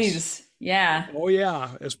goodness. always, yeah. Oh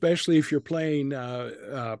yeah, especially if you're playing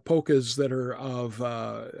polkas that are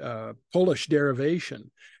of Polish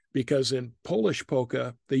derivation, because in Polish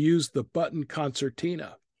polka they use the button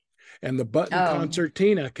concertina, and the button Oh,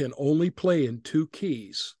 concertina can only play in two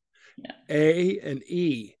keys, A and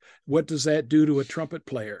E. What does that do to a trumpet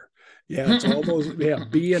player? Yeah, it's all those. Yeah,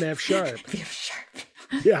 B and F sharp. be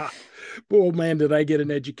sharp. Yeah. Oh man, did I get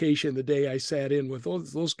an education the day I sat in with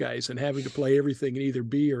those guys and having to play everything in either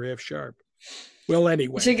B or F sharp. Well, You should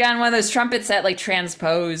anyway. have gotten one of those trumpets that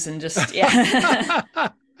transpose and just, yeah.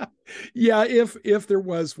 Yeah, if there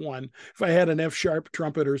was one, if I had an F sharp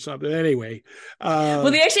trumpet or something. Anyway, Well,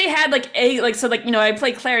 they actually had I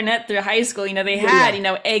played clarinet through high school. They yeah, had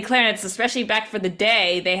yeah, A clarinets, especially back for the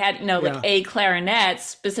day. They had yeah. A clarinets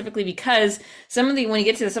specifically because when you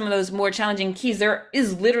get to some of those more challenging keys, there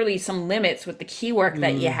is literally some limits with the key work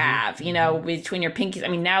that you Mm-hmm, have. mm-hmm. Between your pinkies. I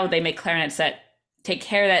mean, now they make clarinets that take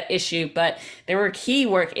care of that issue, but there were key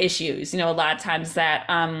work issues. A lot of times that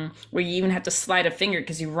where you even have to slide a finger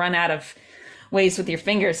because you run out of ways with your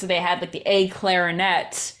fingers. So they had the A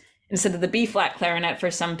clarinet instead of the B flat clarinet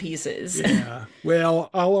for some pieces. Yeah.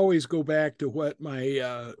 Well, I'll always go back to what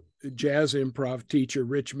my jazz improv teacher,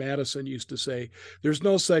 Rich Madison, used to say. There's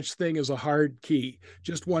no such thing as a hard key,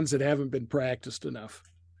 just ones that haven't been practiced enough.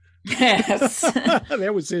 Yes.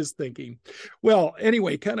 That was his thinking. Well,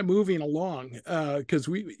 anyway, kind of moving along, because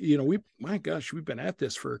my gosh, we've been at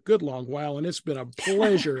this for a good long while, and it's been a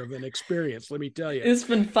pleasure of an experience. Let me tell you, It's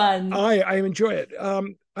been fun. I enjoy it.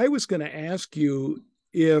 I was going to ask you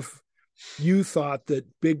if you thought that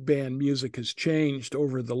big band music has changed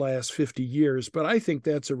over the last 50 years, but I think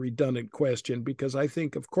that's a redundant question because I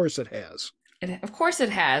think, of course, it has. Of course it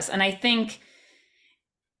has. And I think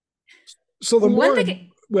So the one more,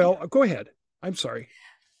 thing well, go ahead. I'm sorry.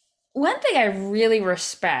 one thing I really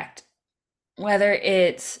respect, whether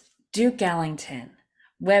it's Duke Ellington,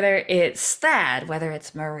 whether it's Thad, whether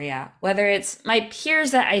it's Maria, whether it's my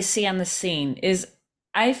peers that I see on the scene, is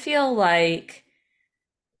I feel like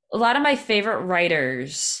a lot of my favorite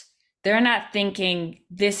writers, they're not thinking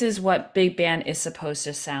this is what big band is supposed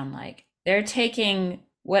to sound like. They're taking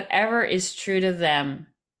whatever is true to them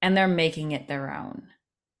and they're making it their own.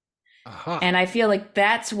 Aha. And I feel like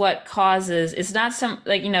that's what causes, it's not some,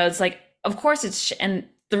 like, it's like, of course and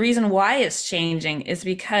the reason why it's changing is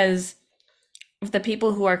because of the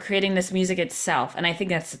people who are creating this music itself. And I think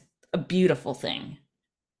that's a beautiful thing.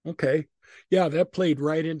 Okay. Yeah, that played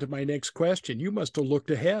right into my next question. You must have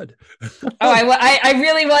looked ahead. Oh, I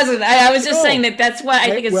really wasn't. I was just saying No, that that's what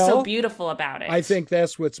I think is so well, beautiful about I it. think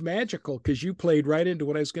that's what's magical because you played right into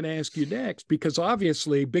what I was going to ask you next. Because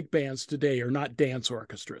obviously, big bands today are not dance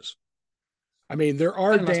orchestras. I mean, there For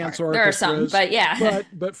are the most dance part. There are some, orchestras, but yeah.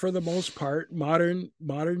 but for the most part, modern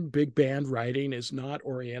big band writing is not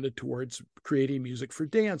oriented towards creating music for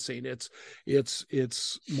dancing.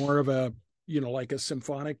 It's more of a like a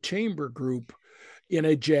symphonic chamber group in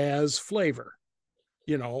a jazz flavor.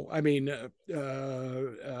 I mean,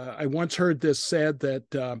 I once heard this said that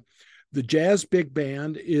the jazz big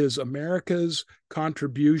band is America's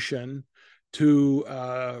contribution to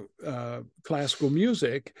classical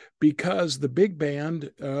music because the big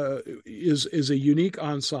band is a unique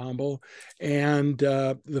ensemble, and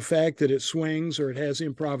the fact that it swings or it has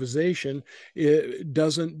improvisation, it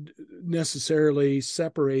doesn't necessarily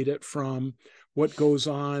separate it from what goes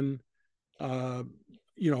on. Uh,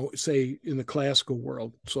 say in the classical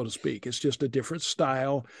world, so to speak. It's just a different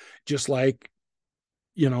style, just like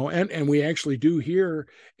and we actually do hear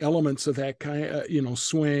elements of that kind of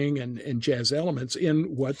swing and jazz elements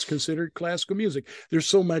in what's considered classical music. There's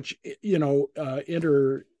so much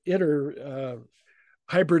inter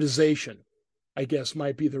hybridization, I guess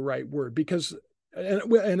might be the right word, because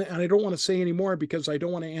and I don't want to say any more because I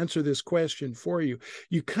don't want to answer this question for you.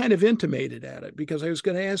 You kind of intimated at it because I was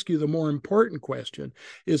going to ask you the more important question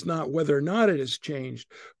is not whether or not it has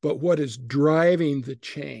changed, but what is driving the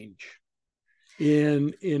change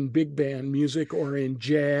in big band music or in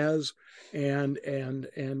jazz, and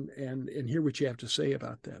hear what you have to say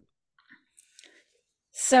about that.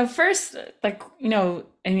 So first, like, I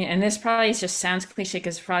mean, and this probably just sounds cliche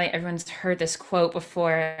because probably everyone's heard this quote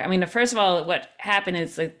before. I mean, first of all, what happened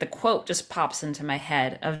is like the quote just pops into my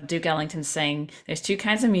head of Duke Ellington saying, "There's two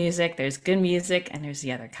kinds of music. There's good music, and there's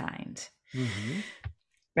the other kind." Mm-hmm.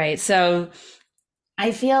 Right. So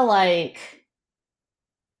I feel like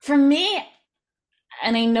for me,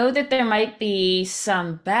 and I know that there might be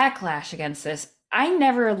some backlash against this, I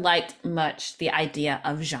never liked much the idea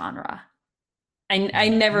of genre. I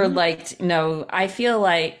never Mm-hmm. liked, I feel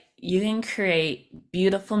like you can create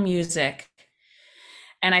beautiful music.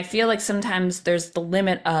 And I feel like sometimes there's the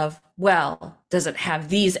limit of, well, does it have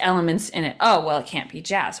these elements in it? Oh, well, it can't be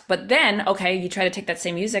jazz. But then, okay, you try to take that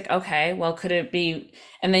same music. Okay, well, could it be?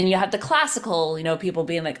 And then you have the classical, people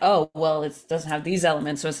being like, oh, well, it doesn't have these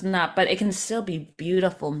elements, so it's not, but it can still be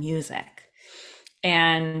beautiful music.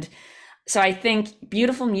 And so I think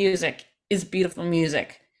beautiful music is beautiful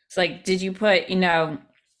music. It's like, did you put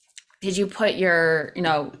your,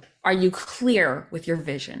 are you clear with your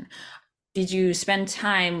vision? Did you spend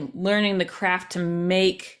time learning the craft to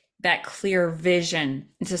make that clear vision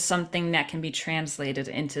into something that can be translated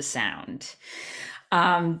into sound?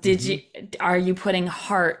 Did Mm-hmm. you Are you putting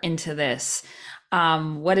heart into this?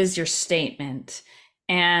 What is your statement?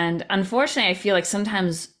 And unfortunately, I feel like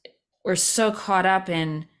sometimes we're so caught up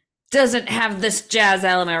in does it have this jazz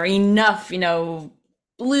element or enough,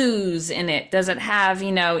 blues in it? Does it have,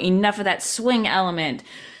 enough of that swing element?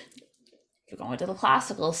 If you're going to the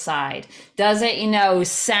classical side, does it,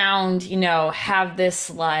 sound, have this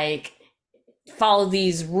like follow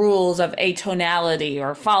these rules of atonality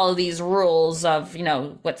or follow these rules of,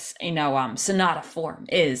 what's, sonata form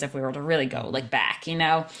is if we were to really go Mm-hmm. like back,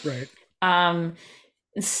 Right. Um,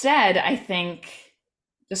 instead, I think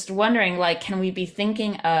just wondering, like, can we be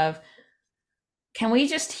thinking of, can we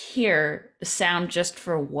just hear the sound just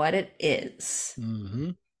for what it is?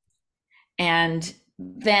 Mm-hmm. And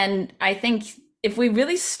then I think if we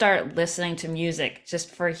really start listening to music just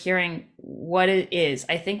for hearing what it is,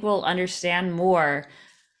 I think we'll understand more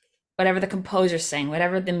whatever the composer's saying,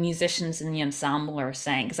 whatever the musicians in the ensemble are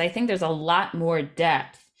saying. Because I think there's a lot more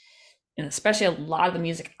depth, and especially a lot of the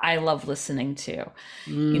music I love listening to.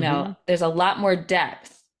 Mm-hmm. There's a lot more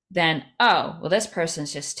depth than, oh, well, this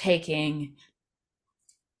person's just taking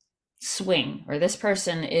swing, or this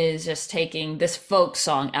person is just taking this folk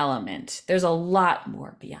song element. There's a lot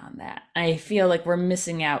more beyond that. I feel like we're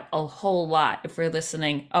missing out a whole lot if we're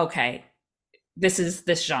listening, okay, this is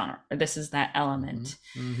this genre, or this is that element.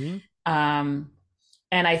 Mm-hmm. Um,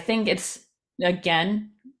 and I think it's,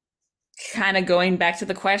 again, kind of going back to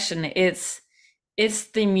the question, it's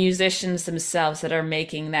the musicians themselves that are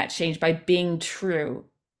making that change by being true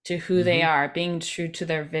to who they Mm-hmm. are, being true to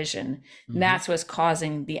their vision. And Mm-hmm. that's what's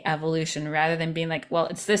causing the evolution, rather than being like, well,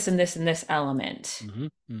 it's this and this and this element. Mm-hmm.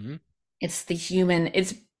 Mm-hmm. It's the human,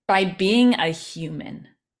 it's by being a human.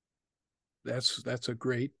 That's a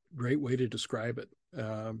great way to describe it.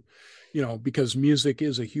 Because music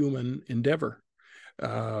is a human endeavor.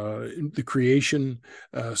 The creation,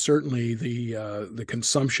 certainly the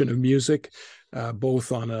consumption of music,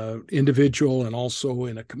 both on a individual and also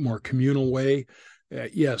in a more communal way.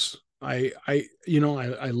 Yes, I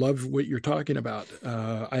love what you're talking about.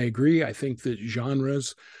 I agree. I think that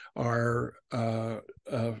genres are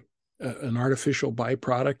an artificial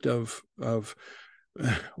byproduct of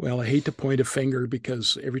well, I hate to point a finger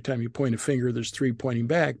because every time you point a finger, there's three pointing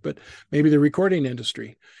back, but maybe the recording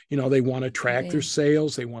industry, they want to track their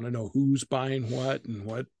sales. They want to know who's buying what and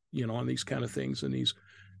what, on these kind of things and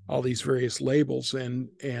all these various labels. And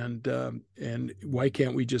why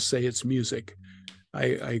can't we just say it's music? I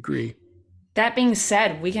agree. That being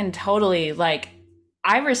said, we can totally, like,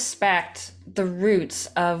 I respect the roots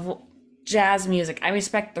of jazz music. I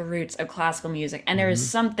respect the roots of classical music. And there is Mm-hmm.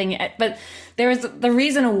 something, but there is the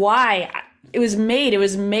reason why it was made. It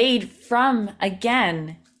was made from,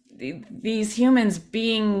 again, these humans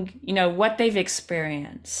being, what they've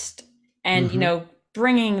experienced, and, Mm-hmm.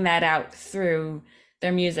 bringing that out through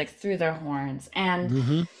their music, through their horns. And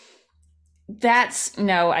Mm-hmm. that's,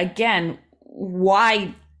 again,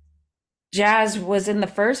 why jazz was in the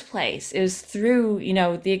first place. It was through,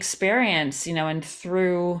 the experience, and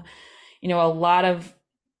through, a lot of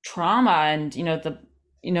trauma, and,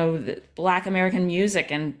 the Black American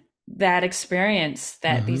music and that experience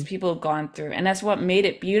that Mm-hmm. these people have gone through. And that's what made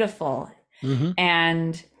it beautiful. Mm-hmm.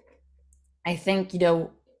 And I think,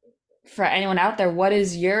 for anyone out there, what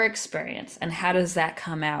is your experience and how does that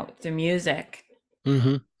come out through music?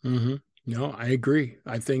 Mm-hmm. Mm-hmm. No, I agree.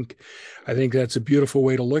 I think that's a beautiful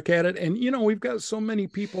way to look at it. And we've got so many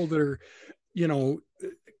people that are, you know,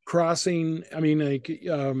 crossing. I mean,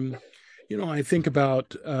 I think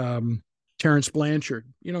about Terence Blanchard.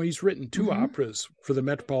 He's written two Mm-hmm. operas for the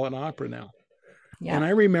Metropolitan Opera now. And Yeah. I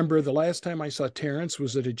remember the last time I saw Terence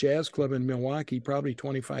was at a jazz club in Milwaukee, probably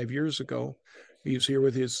 25 years ago. He was here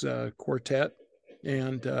with his quartet.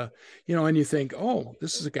 And you think, oh,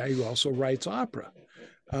 this is a guy who also writes opera.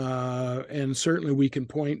 And certainly we can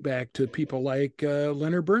point back to people like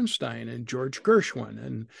Leonard Bernstein and George Gershwin.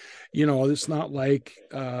 And, it's not like,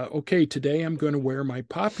 okay, today I'm going to wear my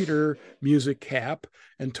popular music cap,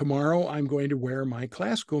 and tomorrow I'm going to wear my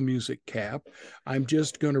classical music cap. I'm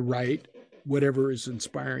just going to write whatever is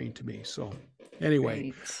inspiring to me. So anyway,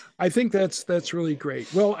 Great. I think that's really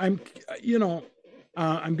great. Well, I'm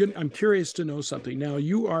curious to know something. Now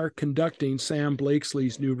you are conducting Sam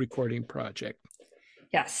Blakesley's new recording project.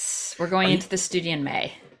 Yes. We're Are going you, into the studio in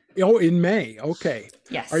May. oh, in May? Okay.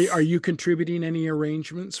 Are Yes. you contributing any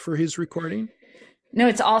arrangements for his recording? No,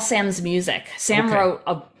 it's all Sam's music. Sam Okay. wrote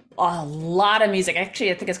a lot of music.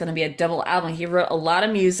 Actually, I think it's going to be a double album. He wrote a lot of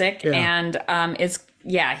music, Yeah. and it's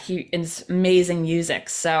amazing music.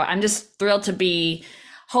 So I'm just thrilled to be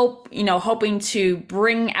hoping to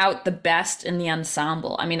bring out the best in the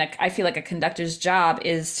ensemble. I mean, I feel like a conductor's job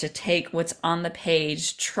is to take what's on the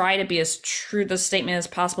page, try to be as true to the statement as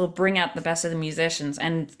possible, bring out the best of the musicians,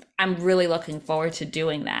 and I'm really looking forward to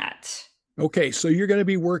doing that. Okay. So you're going to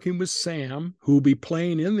be working with Sam, who will be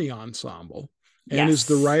playing in the ensemble and is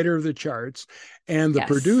the Yes. writer of the charts. And the Yes.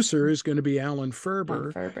 producer is going to be Alan On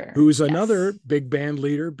Ferber, Ferber. who's another Yes. big band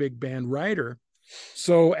leader, big band writer.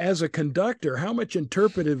 So, as a conductor, how much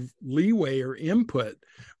interpretive leeway or input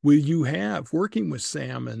will you have working with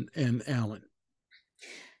Sam and Alan?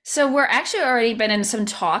 So we're actually already been in some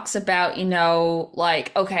talks about,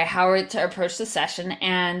 like, okay, how are to approach the session.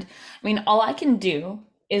 And I mean, all I can do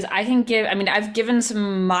is I've given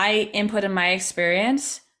some my input and my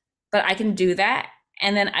experience, but I can do that.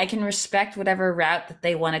 and then I can respect whatever route that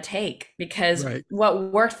they want to take, because Right.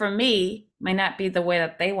 what worked for me might not be the way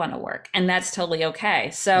that they want to work, and that's totally okay.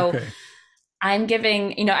 So Okay. I'm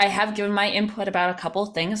giving, I have given my input about a couple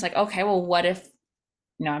of things, like, okay, well, what if,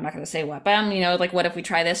 I'm not going to say what, but like, what if we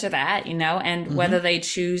try this or that, and Mm-hmm. whether they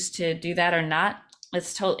choose to do that or not,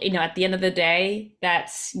 it's totally, at the end of the day,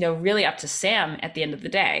 that's, really up to Sam at the end of the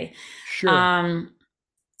day. Sure. Um,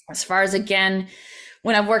 as far as, again,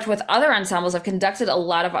 when I've worked with other ensembles, I've conducted a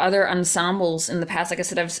lot of other ensembles in the past. Like I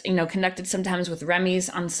said, I've, conducted sometimes with Remy's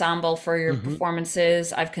ensemble for your Mm-hmm.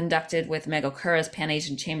 performances. I've conducted with Meg Okura's Pan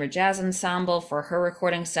Asian Chamber Jazz Ensemble for her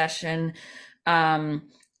recording session.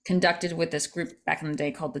 Conducted with this group back in the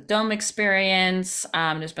day called the Dome Experience.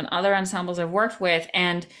 There's been other ensembles I've worked with.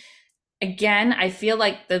 And again, I feel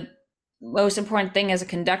like the most important thing as a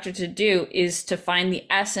conductor to do is to find the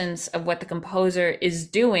essence of what the composer is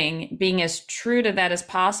doing, being as true to that as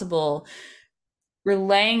possible,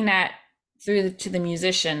 relaying that to the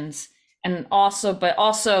musicians, and also,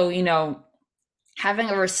 having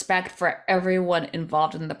a respect for everyone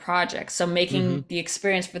involved in the project. So Mm-hmm. making the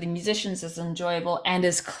experience for the musicians as enjoyable and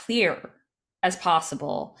as clear as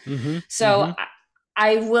possible. Mm-hmm. Mm-hmm. So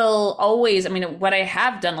I will always, what I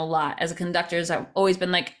have done a lot as a conductor is I've always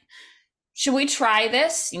been like, should we try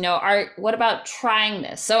this? What about trying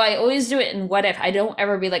this? So I always do it in what if. I don't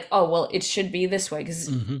ever be like, oh, well, it should be this way. Because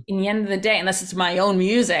Mm-hmm. in the end of the day, unless it's my own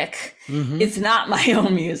music, Mm-hmm. it's not my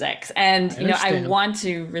own music. And, I I understand. want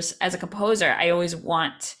to, as a composer, I always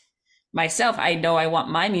want myself, I know I want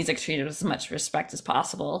my music treated with as much respect as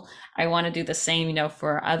possible. I want to do the same,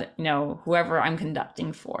 for other, whoever I'm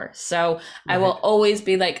conducting for. So I will Right. always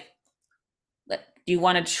be like, do you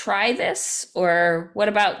want to try this? Or what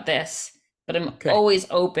about this? But I'm Okay. always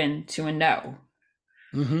open to a no.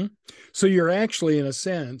 Mm-hmm. So you're actually, in a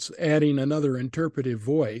sense, adding another interpretive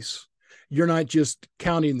voice. You're not just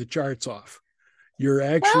counting the charts off. You're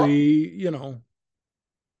Well, actually.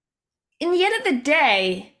 in the end of the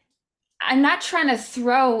day, I'm not trying to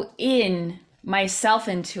throw in myself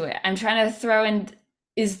into it. I'm trying to throw in,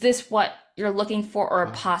 is this what you're looking for, or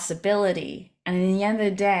a possibility? And in the end of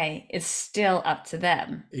the day, it's still up to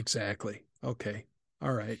them. Exactly. Okay.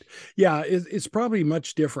 All right. Yeah, it's probably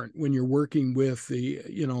much different when you're working with a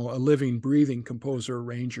living, breathing composer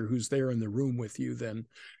arranger who's there in the room with you than,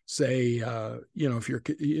 say, if you're,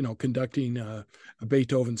 conducting a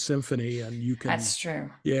Beethoven symphony and you can. That's true.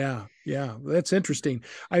 Yeah, yeah, that's interesting.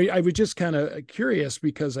 I was just kind of curious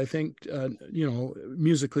because I think,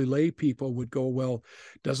 musically lay people would go, well,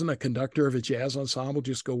 doesn't a conductor of a jazz ensemble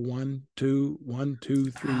just go 1, 2, 1, 2,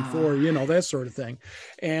 3, 4, that sort of thing?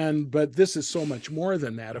 But this is so much more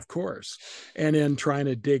than that, of course. And then trying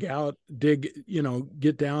to get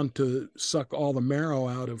down to suck all the marrow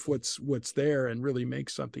out of what's there and really make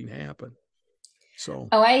something happen. So,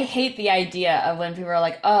 Oh, I hate the idea of when people are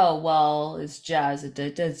like, oh, well, it's jazz.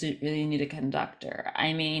 Does it really need a conductor?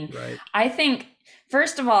 right. I think,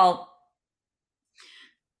 first of all,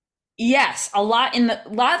 yes, a lot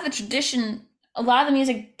of the tradition, a lot of the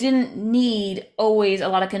music didn't need always a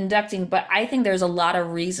lot of conducting, but I think there's a lot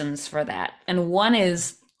of reasons for that. And one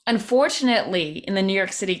is, unfortunately, in the New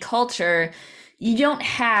York City culture, you don't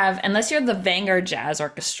have, unless you're the Vanguard Jazz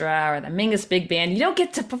Orchestra or the Mingus Big Band, you don't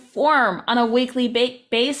get to perform on a weekly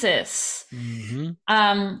basis.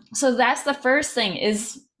 Mm-hmm. So that's the first thing,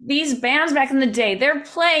 is these bands back in the day, they're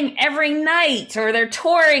playing every night, or they're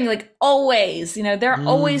touring like always, they're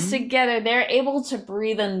always Mm-hmm. together. They're able to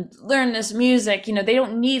breathe and learn this music. They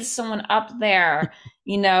don't need someone up there,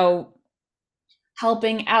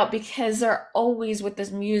 helping out, because they're always with this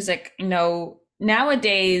music.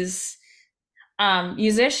 Nowadays,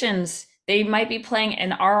 musicians, they might be playing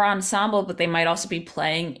in our ensemble, but they might also be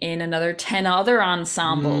playing in another 10 other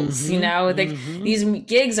ensembles. Mm-hmm. Mm-hmm. These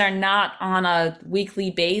gigs are not on a weekly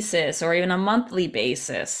basis or even a monthly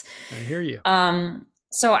basis. I hear you.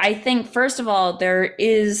 So I think, first of all, there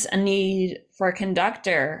is a need for a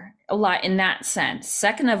conductor a lot in that sense.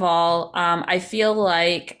 Second of all, I feel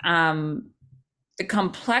like the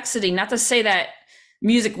complexity, not to say that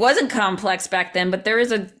music wasn't complex back then, but there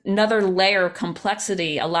is another layer of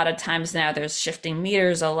complexity. A lot of times now there's shifting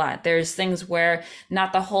meters a lot. There's things where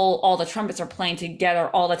not all the trumpets are playing together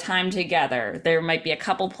all the time together. There might be a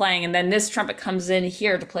couple playing, and then this trumpet comes in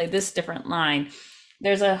here to play this different line.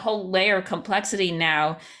 There's a whole layer of complexity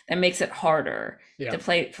now that makes it harder to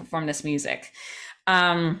perform this music.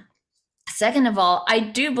 Second of all, I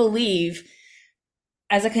do believe,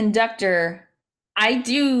 as a conductor, I've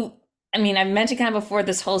mentioned kind of before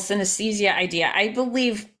this whole synesthesia idea. I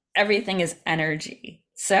believe everything is energy.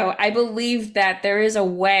 So I believe that there is a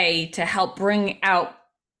way to help bring out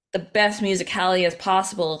the best musicality as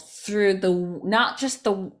possible through the, not just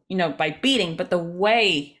the, by beating, but the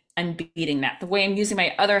way I'm beating that, the way I'm using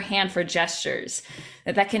my other hand for gestures,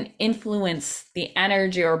 that can influence the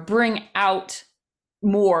energy or bring out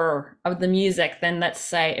more of the music than, let's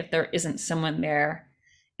say, if there isn't someone there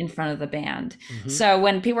in front of the band. Mm-hmm. So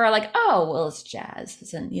when people are like, "Oh, well, it's jazz. It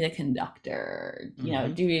doesn't need a conductor.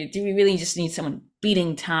 Mm-hmm. Do we really just need someone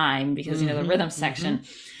beating time because the Mm-hmm. rhythm Mm-hmm. section?"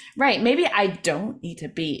 Right? Maybe I don't need to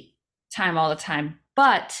beat time all the time,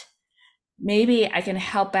 but maybe I can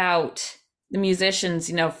help out the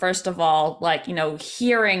musicians. First of all, like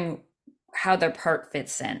hearing how their part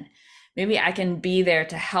fits in. Maybe I can be there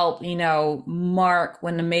to help, mark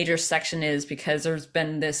when the major section is because there's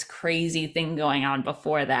been this crazy thing going on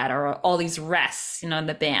before that, or all these rests, in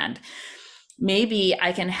the band. Maybe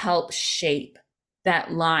I can help shape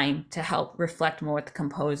that line to help reflect more what the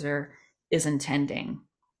composer is intending.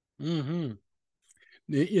 Mm-hmm.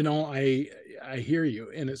 I hear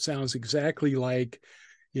you, and it sounds exactly like,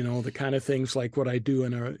 the kind of things like what I do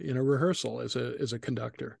in a rehearsal as a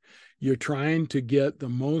conductor. You're trying to get the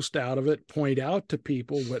most out of it, point out to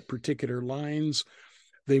people what particular lines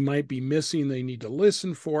they might be missing, they need to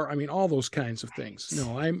listen for. I mean, all those kinds of things. Right.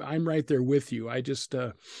 No, I'm right there with you. I just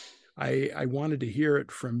I wanted to hear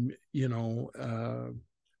it from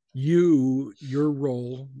your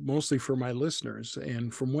role, mostly for my listeners,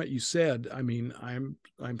 and from what you said, I mean,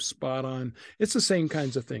 I'm spot on. It's the same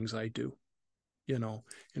kinds of things I do, you know,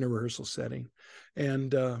 in a rehearsal setting.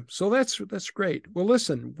 And so that's great. Well,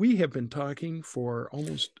 listen, we have been talking for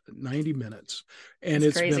almost 90 minutes, and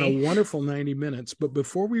That's it's been a crazy. wonderful 90 minutes. But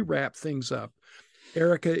before we wrap things up,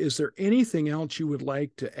 Erica, is there anything else you would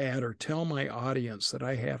like to add or tell my audience that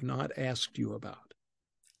I have not asked you about?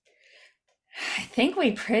 I think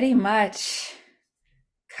we pretty much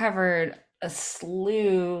covered a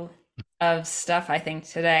slew of stuff, I think,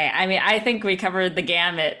 today. I mean, I think we covered the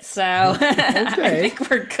gamut, so I Okay. think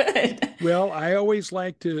we're good. Well, I always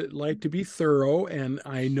like to be thorough, and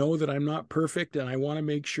I know that I'm not perfect, and I want to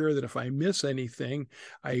make sure that if I miss anything,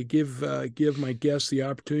 I give my guests the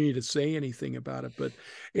opportunity to say anything about it. But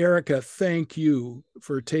Erica, thank you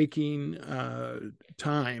for taking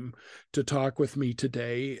time to talk with me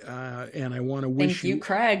today, and I want to wish Thank you, you.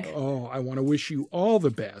 Craig. Oh, I want to wish you all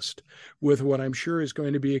the best with what I'm sure is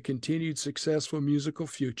going to be a continued successful musical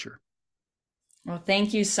future. Well,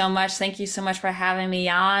 thank you so much. Thank you so much for having me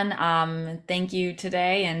on. Thank you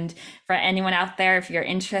today. And for anyone out there, if you're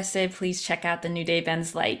interested, please check out The New Day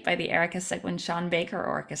Bends Light by the Erica Seguin Shon Baker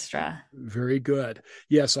Orchestra. Very good.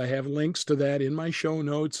 Yes, I have links to that in my show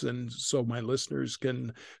notes, and so my listeners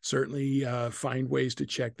can certainly find ways to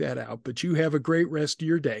check that out. But you have a great rest of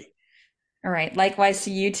your day. All right. Likewise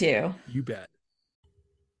to you too. You bet.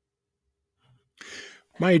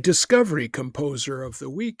 My discovery composer of the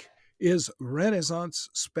week is Renaissance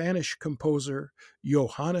Spanish composer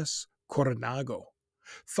Johannes Cornago,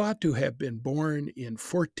 thought to have been born in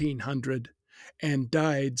 1400 and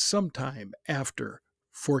died sometime after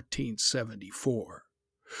 1474.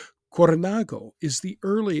 Cornago is the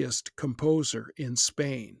earliest composer in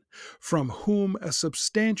Spain from whom a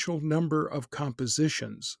substantial number of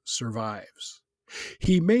compositions survives.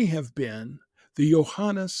 He may have been the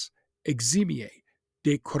Johannes Eximie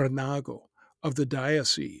de Cornago of the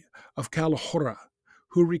Diocese of Calahorra,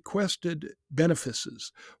 who requested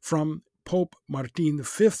benefices from Pope Martin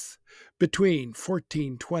V between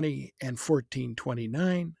 1420 and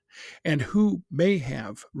 1429, and who may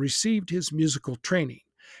have received his musical training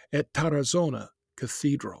at Tarazona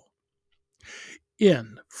Cathedral.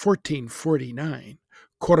 In 1449,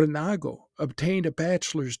 Cornago obtained a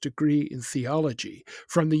bachelor's degree in theology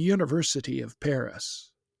from the University of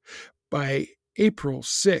Paris. By April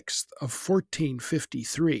 6th of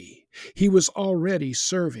 1453, he was already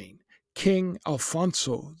serving King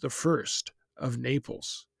Alfonso I of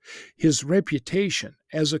Naples. His reputation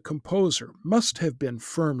as a composer must have been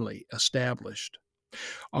firmly established.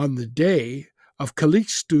 On the day of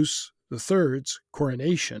Calixtus III's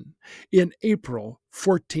coronation in April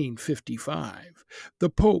 1455, the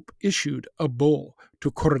Pope issued a bull to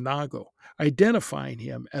Cornago, identifying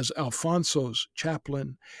him as Alfonso's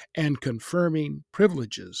chaplain and confirming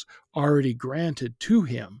privileges already granted to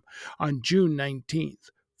him on June 19th,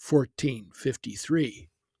 1453.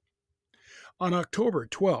 On October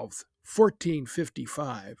 12th,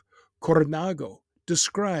 1455, Cornago,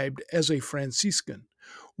 described as a Franciscan,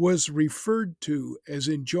 was referred to as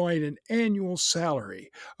enjoying an annual salary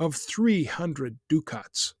of 300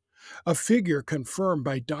 ducats, a figure confirmed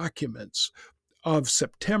by documents of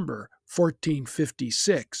September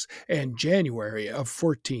 1456 and January of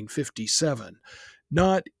 1457.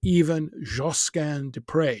 Not even Josquin de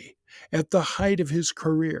Pré, at the height of his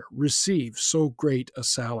career, received so great a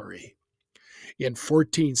salary. In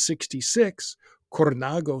 1466,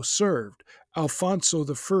 Cornago served Alfonso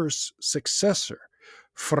I's successor,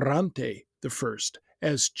 Ferrante I,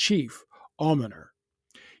 as chief almoner.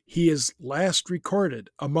 He is last recorded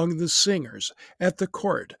among the singers at the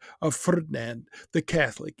court of Ferdinand the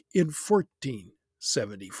Catholic in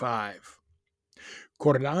 1475.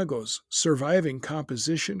 Cornago's surviving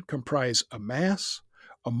composition comprise a mass,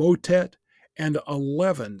 a motet, and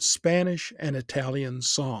 11 Spanish and Italian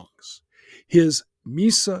songs. His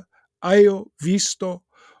Misa Io Visto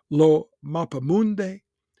lo Mappamunde,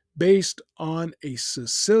 based on a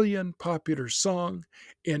Sicilian popular song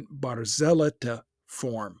in barzelletta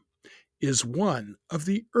form, is one of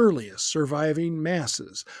the earliest surviving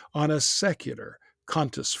masses on a secular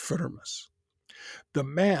cantus firmus. The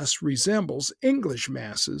Mass resembles English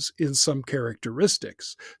Masses in some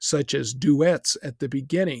characteristics, such as duets at the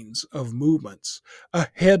beginnings of movements, a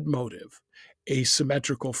head motive,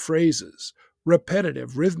 asymmetrical phrases,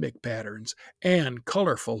 repetitive rhythmic patterns, and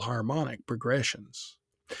colorful harmonic progressions.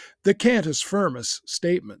 The cantus firmus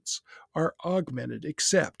statements are augmented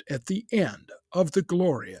except at the end of the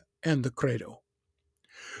Gloria and the Credo.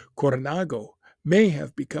 Cornago may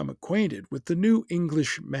have become acquainted with the New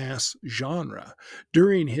English Mass genre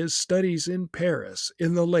during his studies in Paris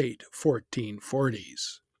in the late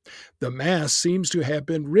 1440s. The Mass seems to have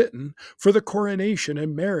been written for the coronation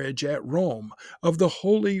and marriage at Rome of the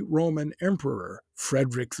Holy Roman Emperor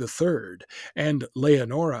Frederick III and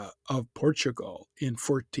Leonora of Portugal in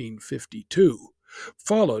 1452,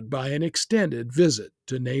 followed by an extended visit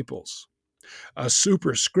to Naples. A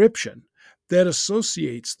superscription that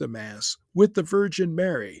associates the Mass with the Virgin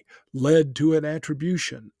Mary led to an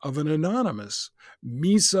attribution of an anonymous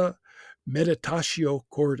Misa Meditatio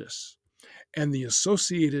Cordis and the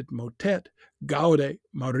associated motet Gaude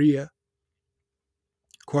Maria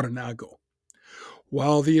Cornago,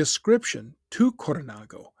 while the ascription to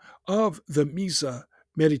Cornago of the Misa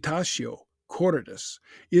Meditatio Cordis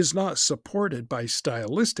is not supported by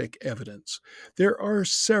stylistic evidence. There are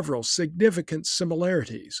several significant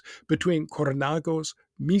similarities between Cornago's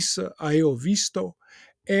Misa Io Visto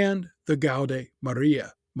and the Gaude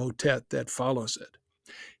Maria motet that follows it.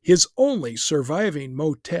 His only surviving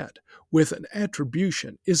motet with an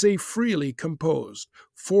attribution is a freely composed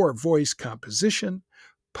four-voice composition,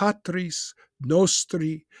 Patris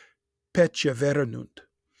Nostri Perseverunt,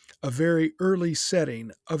 a very early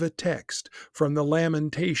setting of a text from the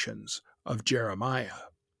Lamentations of Jeremiah.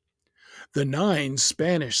 The 9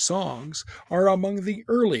 Spanish songs are among the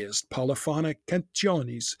earliest polyphonic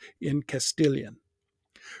canciones in Castilian.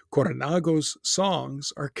 Cornago's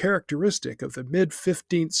songs are characteristic of the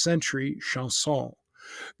mid-15th century chanson,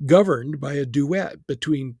 governed by a duet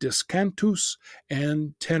between discantus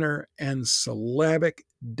and tenor and syllabic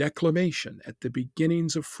declamation at the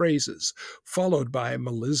beginnings of phrases, followed by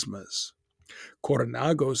melismas.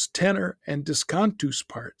 Cornago's tenor and discantus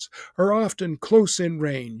parts are often close in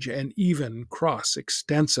range and even cross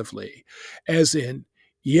extensively, as in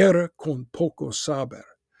Hiera con poco saber,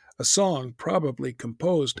 a song probably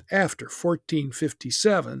composed after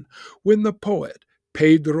 1457 when the poet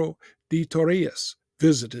Pedro de Torres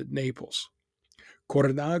visited Naples.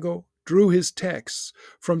 Cornago drew his texts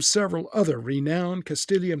from several other renowned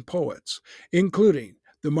Castilian poets, including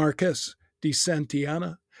the Marqués de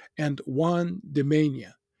Santillana and Juan de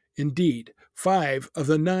Mena. Indeed, 5 of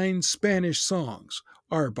the 9 Spanish songs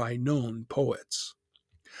are by known poets.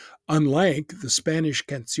 Unlike the Spanish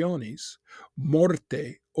canciones,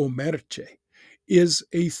 Morte o Merche is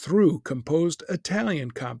a through-composed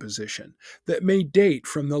Italian composition that may date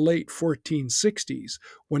from the late 1460s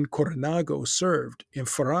when Cornago served in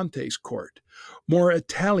Ferrante's court, more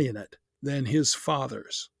Italianate than his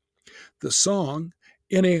father's. The song,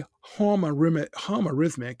 in a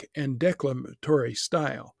homarhythmic and declamatory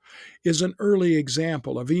style, is an early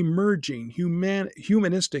example of emerging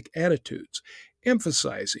humanistic attitudes,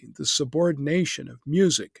 emphasizing the subordination of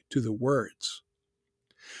music to the words.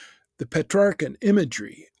 The Petrarchan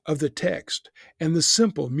imagery of the text and the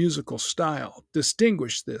simple musical style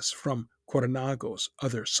distinguish this from Cornago's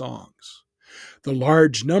other songs. The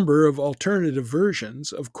large number of alternative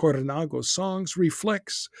versions of Cornago's songs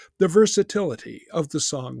reflects the versatility of the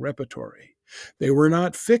song repertory. They were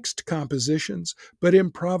not fixed compositions, but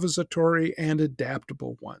improvisatory and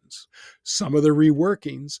adaptable ones. Some of the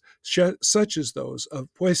reworkings, such as those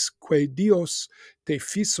of Pues que Dios te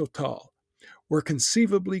fizo tal, were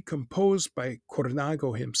conceivably composed by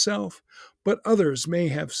Cornago himself, but others may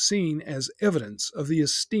have seen as evidence of the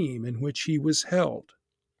esteem in which he was held.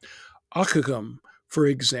 Ockeghem for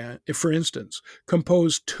instance,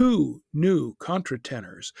 composed 2 new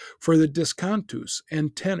contratenors for the descantus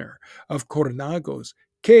and tenor of Cornago's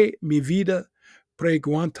Que mi vida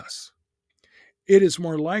preguantas. It is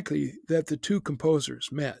more likely that the two composers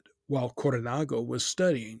met while Cornago was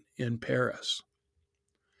studying in Paris.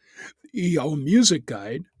 The EO Music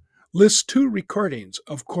Guide lists 2 recordings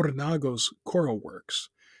of Cornago's choral works,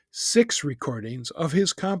 6 recordings of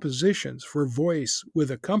his compositions for voice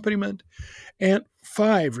with accompaniment, and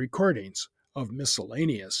 5 recordings of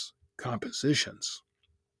miscellaneous compositions.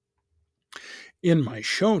 In my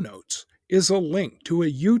show notes is a link to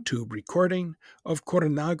a YouTube recording of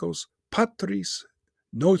Cornago's Patris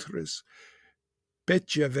Notres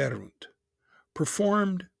Bejaverunt,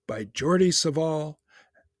 performed by Jordi Savall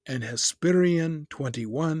and Hesperian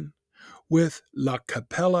 21 with La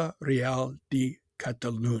Capella Real de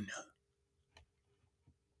Catalunya.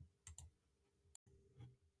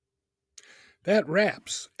 That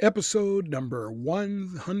wraps episode number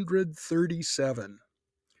 137.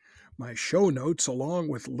 My show notes, along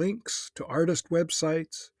with links to artist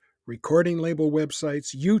websites, recording label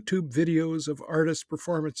websites, YouTube videos of artist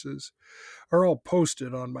performances, are all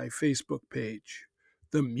posted on my Facebook page,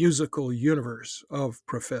 The Musical Universe of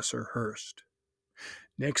Professor Hurst.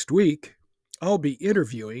 Next week, I'll be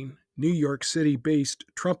interviewing New York City-based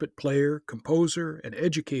trumpet player, composer, and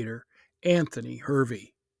educator Anthony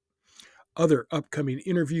Hervey. Other upcoming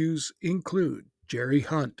interviews include Jerry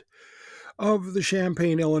Hunt of the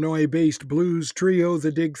Champaign, Illinois-based blues trio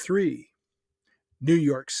The Dig Three, New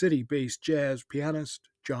York City-based jazz pianist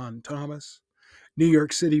John Thomas, New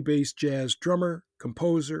York City-based jazz drummer,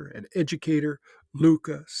 composer, and educator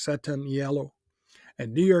Luca Sataniello,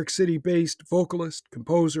 and New York City-based vocalist,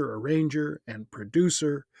 composer, arranger, and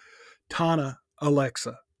producer Tana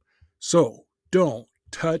Alexa. So don't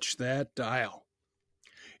touch that dial.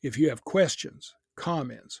 If you have questions,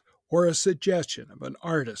 comments, or a suggestion of an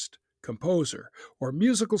artist, composer, or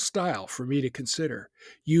musical style for me to consider,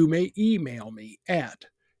 you may email me at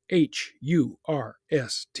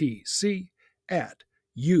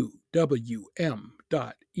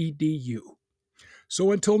hurstc@uwm.edu.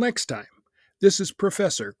 So until next time, this is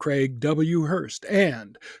Professor Craig W. Hurst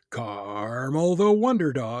and Carmel the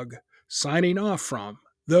Wonder Dog signing off from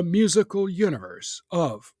the musical universe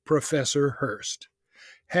of Professor Hurst.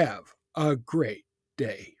 Have a great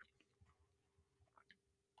day.